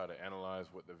data to try to analyze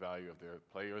what the value of their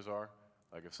players are?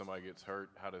 Like if somebody gets hurt,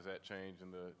 how does that change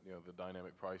in the the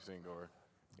dynamic pricing, or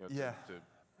to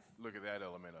look at that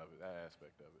element of it, that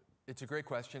aspect of it? It's a great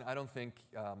question. I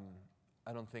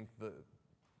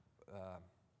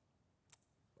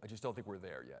just don't think we're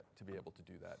there yet to be able to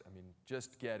do that. I mean,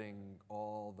 just getting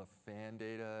all the fan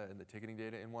data and the ticketing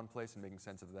data in one place and making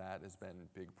sense of that has been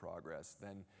big progress.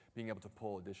 Then being able to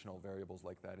pull additional variables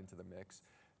like that into the mix.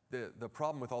 The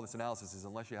problem with all this analysis is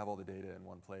unless you have all the data in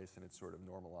one place and it's sort of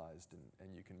normalized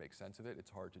and you can make sense of it, it's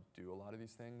hard to do a lot of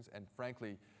these things. And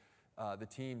frankly, the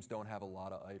teams don't have a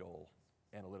lot of idle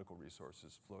analytical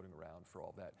resources floating around for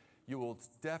all that. You will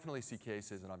definitely see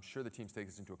cases, and I'm sure the teams take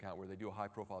this into account, where they do a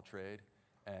high-profile trade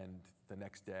and the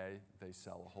next day they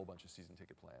sell a whole bunch of season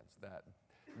ticket plans. That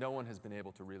no one has been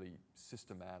able to really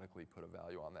systematically put a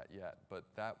value on that yet, but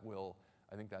that will,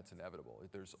 I think that's inevitable.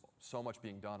 There's so much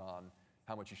being done on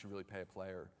how much you should really pay a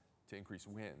player to increase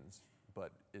wins,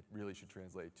 but it really should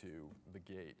translate to the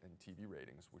gate and TV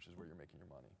ratings, which is where you're making your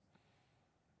money.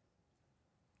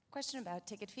 Question about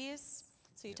ticket fees.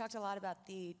 So you talked a lot about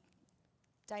the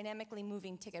dynamically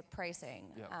moving ticket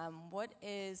pricing. What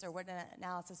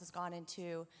analysis has gone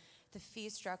into the fee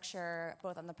structure,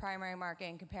 both on the primary market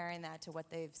and comparing that to what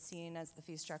they've seen as the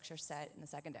fee structure set in the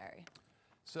secondary?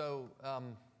 So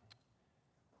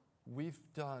we've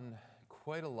done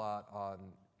quite a lot on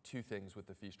two things with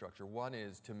the fee structure. One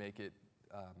is to make it,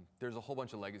 there's a whole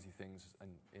bunch of legacy things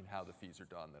in how the fees are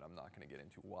done that I'm not going to get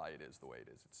into why it is the way it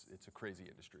is. It's a crazy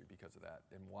industry because of that,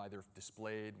 and why they're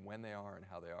displayed, when they are, and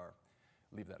how they are.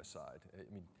 Leave that aside. I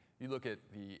mean, you look at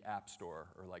the App Store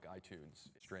or like iTunes,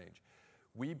 it's strange.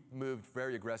 We moved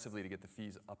very aggressively to get the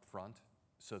fees up front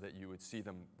so that you would see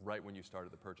them right when you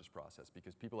started the purchase process,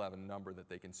 because people have a number that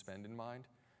they can spend in mind.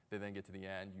 They then get to the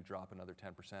end, you drop another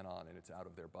 10% on, and it's out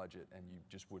of their budget, and you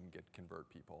just wouldn't convert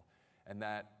people. And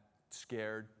that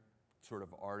scared sort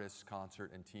of artists,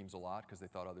 concert, and teams a lot, because they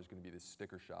thought, oh, there's going to be this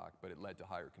sticker shock, but it led to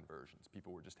higher conversions.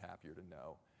 People were just happier to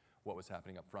know what was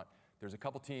happening up front. There's a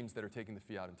couple teams that are taking the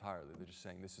fee out entirely. They're just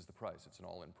saying, this is the price. It's an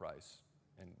all-in price,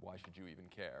 and why should you even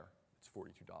care? It's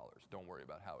 $42. Don't worry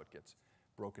about how it gets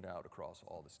broken out across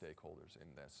all the stakeholders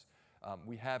in this.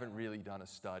 We haven't really done a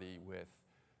study with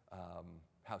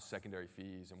how secondary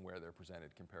fees and where they're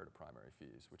presented compare to primary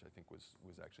fees, which I think was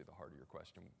actually the heart of your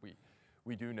question.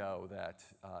 We do know that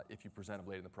if you present them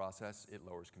late in the process, it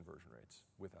lowers conversion rates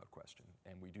without question.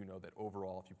 And we do know that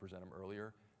overall, if you present them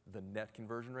earlier, the net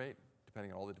conversion rate,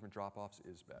 depending on all the different drop-offs,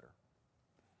 is better.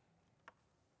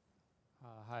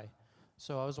 Hi.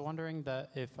 So I was wondering that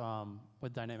if,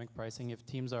 with dynamic pricing, if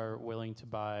teams are willing to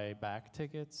buy back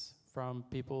tickets from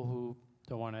people who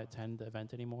don't want to attend the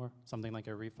event anymore, something like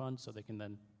a refund, so they can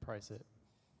then price it,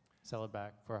 sell it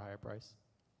back for a higher price.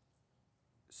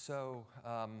 So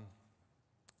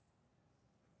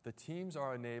the teams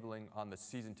are enabling on the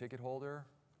season ticket holder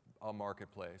a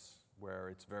marketplace where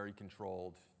it's very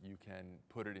controlled. You can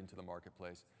put it into the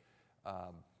marketplace.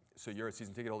 So you're a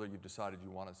season ticket holder, you've decided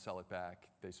you want to sell it back.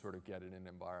 They sort of get it in an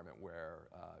environment where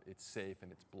it's safe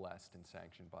and it's blessed and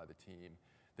sanctioned by the team.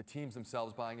 The teams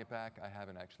themselves buying it back, I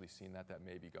haven't actually seen that. That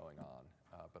may be going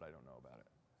on, but I don't know about it.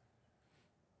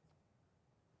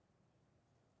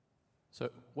 So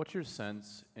what's your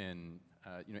sense in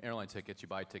airline tickets? You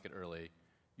buy a ticket early.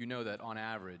 You know that on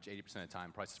average, 80% of the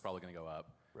time, price is probably going to go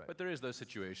up. Right. But there is those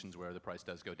situations where the price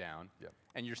does go down,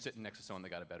 and you're sitting next to someone that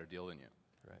got a better deal than you.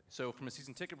 Right. So from a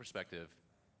season ticket perspective,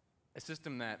 a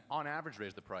system that on average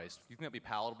raised the price, do you think that'd be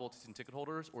palatable to season ticket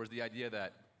holders, or is the idea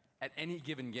that at any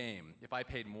given game, if I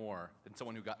paid more than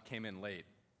someone who came in late,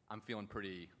 I'm feeling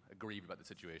pretty aggrieved about the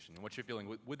situation? And what's your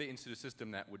feeling? Would they institute a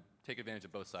system that would take advantage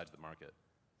of both sides of the market?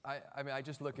 I mean, I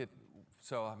just look at,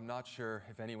 so I'm not sure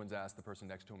if anyone's asked the person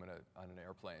next to them on an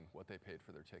airplane what they paid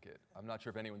for their ticket. I'm not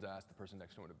sure if anyone's asked the person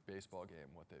next to them at a baseball game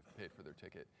what they've paid for their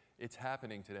ticket. It's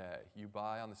happening today. You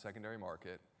buy on the secondary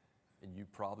market, and you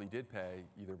probably did pay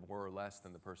either more or less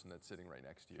than the person that's sitting right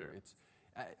next to you. Sure.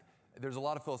 There's a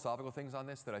lot of philosophical things on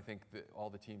this that I think that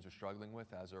all the teams are struggling with,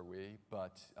 as are we,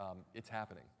 but it's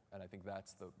happening. And I think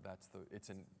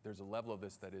there's a level of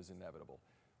this that is inevitable.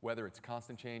 Whether it's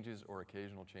constant changes or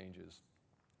occasional changes,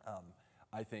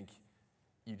 I think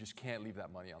you just can't leave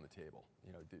that money on the table.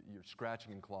 You know, you're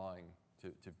scratching and clawing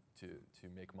to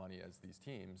make money as these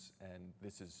teams, and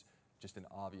this is just an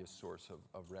obvious source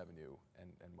of revenue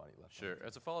and money left. Sure.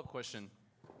 As a follow-up question,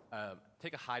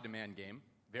 take a high demand game,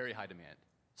 very high demand.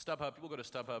 StubHub, people go to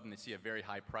StubHub and they see a very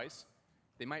high price.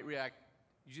 They might react,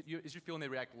 is your feeling they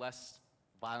react less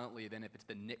violently than if it's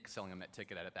the Knicks selling them that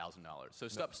ticket at $1,000? So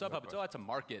StubHub, it's, oh, it's a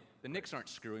market. The Knicks aren't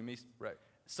screwing me. Right.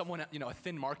 Someone, a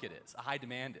thin market is, a high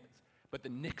demand is. But the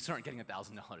Knicks aren't getting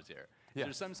 $1,000 here. Yeah.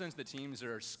 There's some sense the teams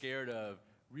are scared of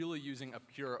really using a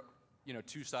pure,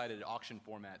 two-sided auction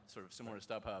format, sort of similar to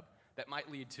StubHub, that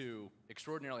might lead to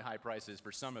extraordinarily high prices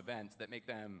for some events that make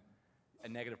them a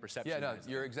negative perception. Yeah, no,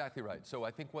 you're exactly right. So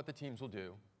I think what the teams will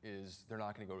do is they're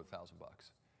not going to go to $1,000,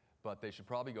 but they should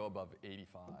probably go above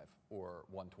 85 or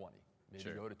 120. Maybe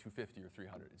go to 250 or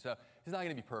 300. So it's not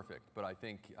going to be perfect, but I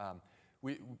think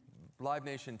Live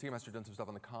Nation, Ticketmaster done some stuff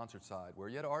on the concert side where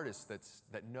you had artists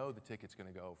that know the ticket's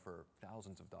going to go for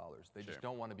thousands of dollars. They just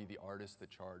don't want to be the artist that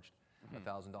charged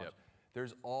 $1,000. Yep.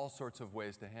 There's all sorts of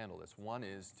ways to handle this. One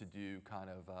is to do kind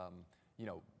of,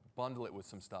 bundle it with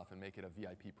some stuff and make it a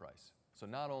VIP price. So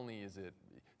not only is it,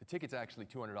 the ticket's actually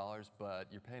 $200, but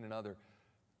you're paying another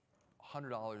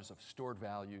 $100 of stored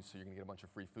value, so you're going to get a bunch of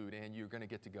free food, and you're going to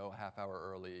get to go a half hour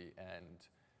early and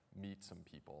meet some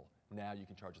people. Now you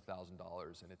can charge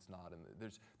 $1,000, and it's not.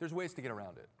 There's ways to get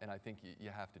around it, and I think you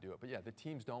have to do it. But yeah, the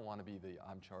teams don't want to be the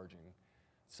I'm charging.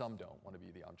 Some don't want to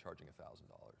be the I'm charging $1,000.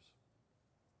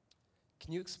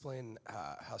 Can you explain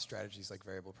how strategies like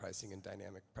variable pricing and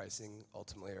dynamic pricing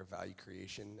ultimately are value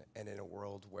creation, and in a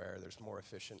world where there's more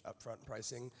efficient upfront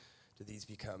pricing, do these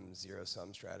become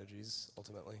zero-sum strategies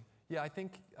ultimately? Yeah, I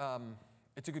think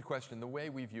it's a good question. The way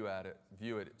we view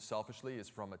it selfishly is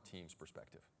from a team's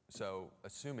perspective. So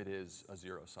assume it is a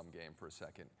zero-sum game for a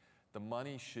second. The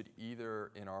money should either,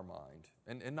 in our mind,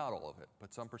 and not all of it,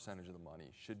 but some percentage of the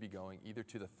money should be going either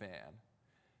to the fan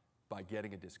by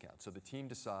getting a discount. So the team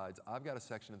decides, I've got a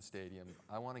section of the stadium,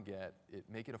 I want to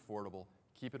make it affordable,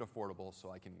 keep it affordable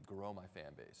so I can grow my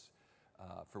fan base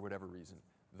for whatever reason.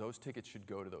 Those tickets should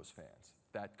go to those fans.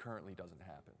 That currently doesn't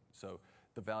happen. So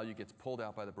the value gets pulled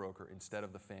out by the broker instead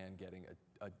of the fan getting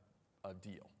a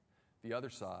deal. The other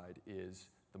side is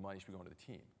the money should be going to the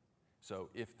team. So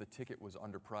if the ticket was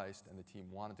underpriced and the team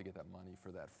wanted to get that money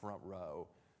for that front row,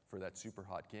 for that super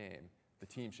hot game, the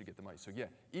team should get the money. So yeah,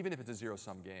 even if it's a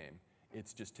zero-sum game,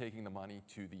 it's just taking the money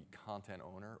to the content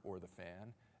owner or the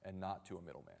fan and not to a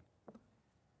middleman.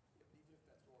 Even if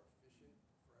that's more efficient,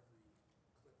 for every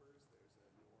Clippers, there's a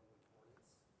New Orleans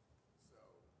Hornets.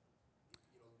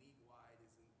 So, league-wide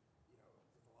isn't,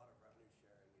 there's a lot of revenue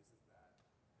sharing, isn't that?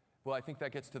 Well, I think that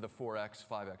gets to the 4x,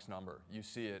 5x number. You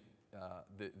see it,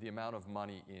 the amount of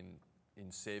money in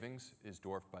savings is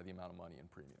dwarfed by the amount of money in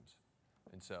premiums.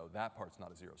 And so that part's not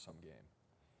a zero-sum game.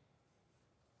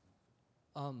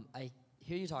 I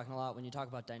hear you talking a lot when you talk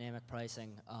about dynamic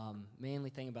pricing, mainly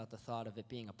thinking about the thought of it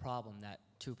being a problem that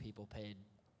two people paid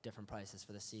different prices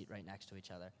for the seat right next to each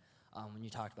other. When you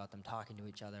talked about them talking to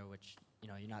each other, which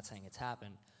you're not saying it's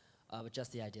happened, but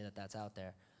just the idea that that's out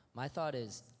there. My thought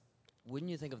is, wouldn't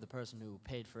you think of the person who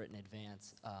paid for it in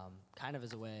advance kind of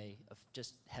as a way of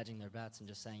just hedging their bets and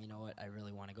just saying, you know what, I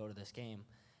really want to go to this game,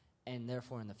 and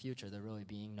therefore in the future there really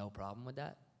being no problem with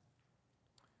that?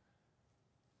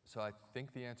 So I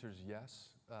think the answer is yes.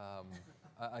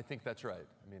 I think that's right.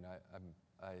 I mean,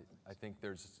 I think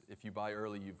if you buy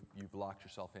early, you've locked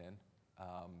yourself in.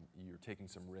 You're taking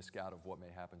some risk out of what may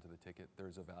happen to the ticket.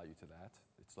 There's a value to that.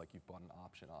 It's like you've bought an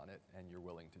option on it, and you're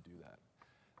willing to do that.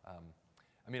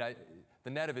 I mean, the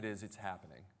net of it is it's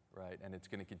happening, right? And it's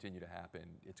going to continue to happen.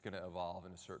 It's going to evolve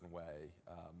in a certain way.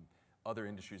 Other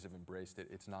industries have embraced it.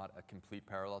 It's not a complete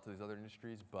parallel to these other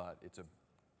industries, but it's a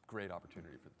great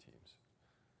opportunity for the teams.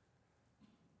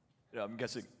 I'm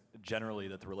guessing generally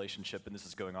that the relationship, and this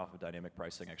is going off of dynamic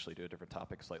pricing actually to a different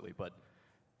topic slightly, but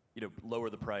lower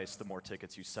the price, the more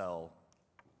tickets you sell.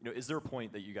 Is there a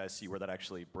point that you guys see where that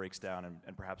actually breaks down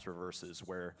and perhaps reverses,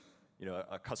 where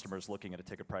a customer is looking at a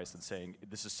ticket price and saying,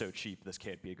 this is so cheap, this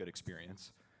can't be a good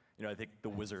experience? I think the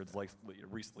Wizards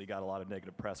recently got a lot of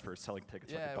negative press for selling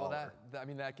tickets like $1. Well,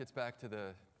 that gets back to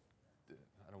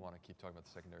I don't want to keep talking about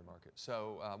the secondary market.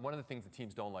 So one of the things the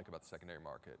teams don't like about the secondary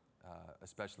market,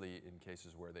 especially in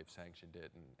cases where they've sanctioned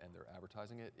it and they're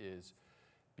advertising it, is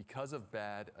because of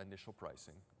bad initial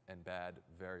pricing and bad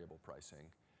variable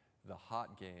pricing, the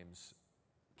hot games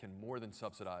can more than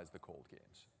subsidize the cold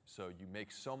games. So you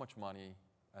make so much money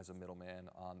as a middleman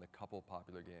on the couple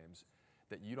popular games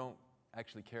that you don't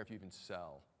actually care if you even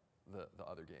sell the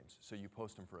other games. So you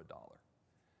post them for $1.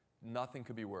 Nothing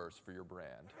could be worse for your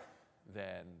brand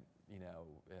than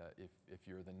if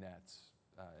you're the Nets,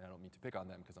 and I don't mean to pick on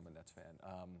them because I'm a Nets fan,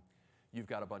 you've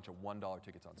got a bunch of $1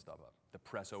 tickets on StubHub. The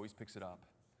press always picks it up,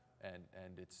 and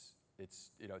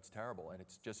it's terrible, and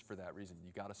it's just for that reason.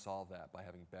 You got to solve that by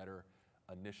having better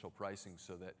initial pricing,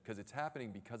 so that, because it's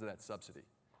happening because of that subsidy.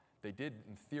 They did,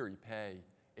 in theory, pay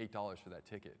 $8 for that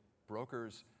ticket.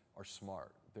 Brokers are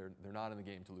smart. They're not in the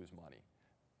game to lose money.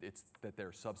 It's that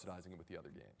they're subsidizing it with the other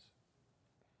games.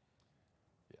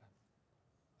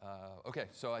 Yeah. Okay,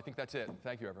 so I think that's it.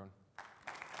 Thank you, everyone.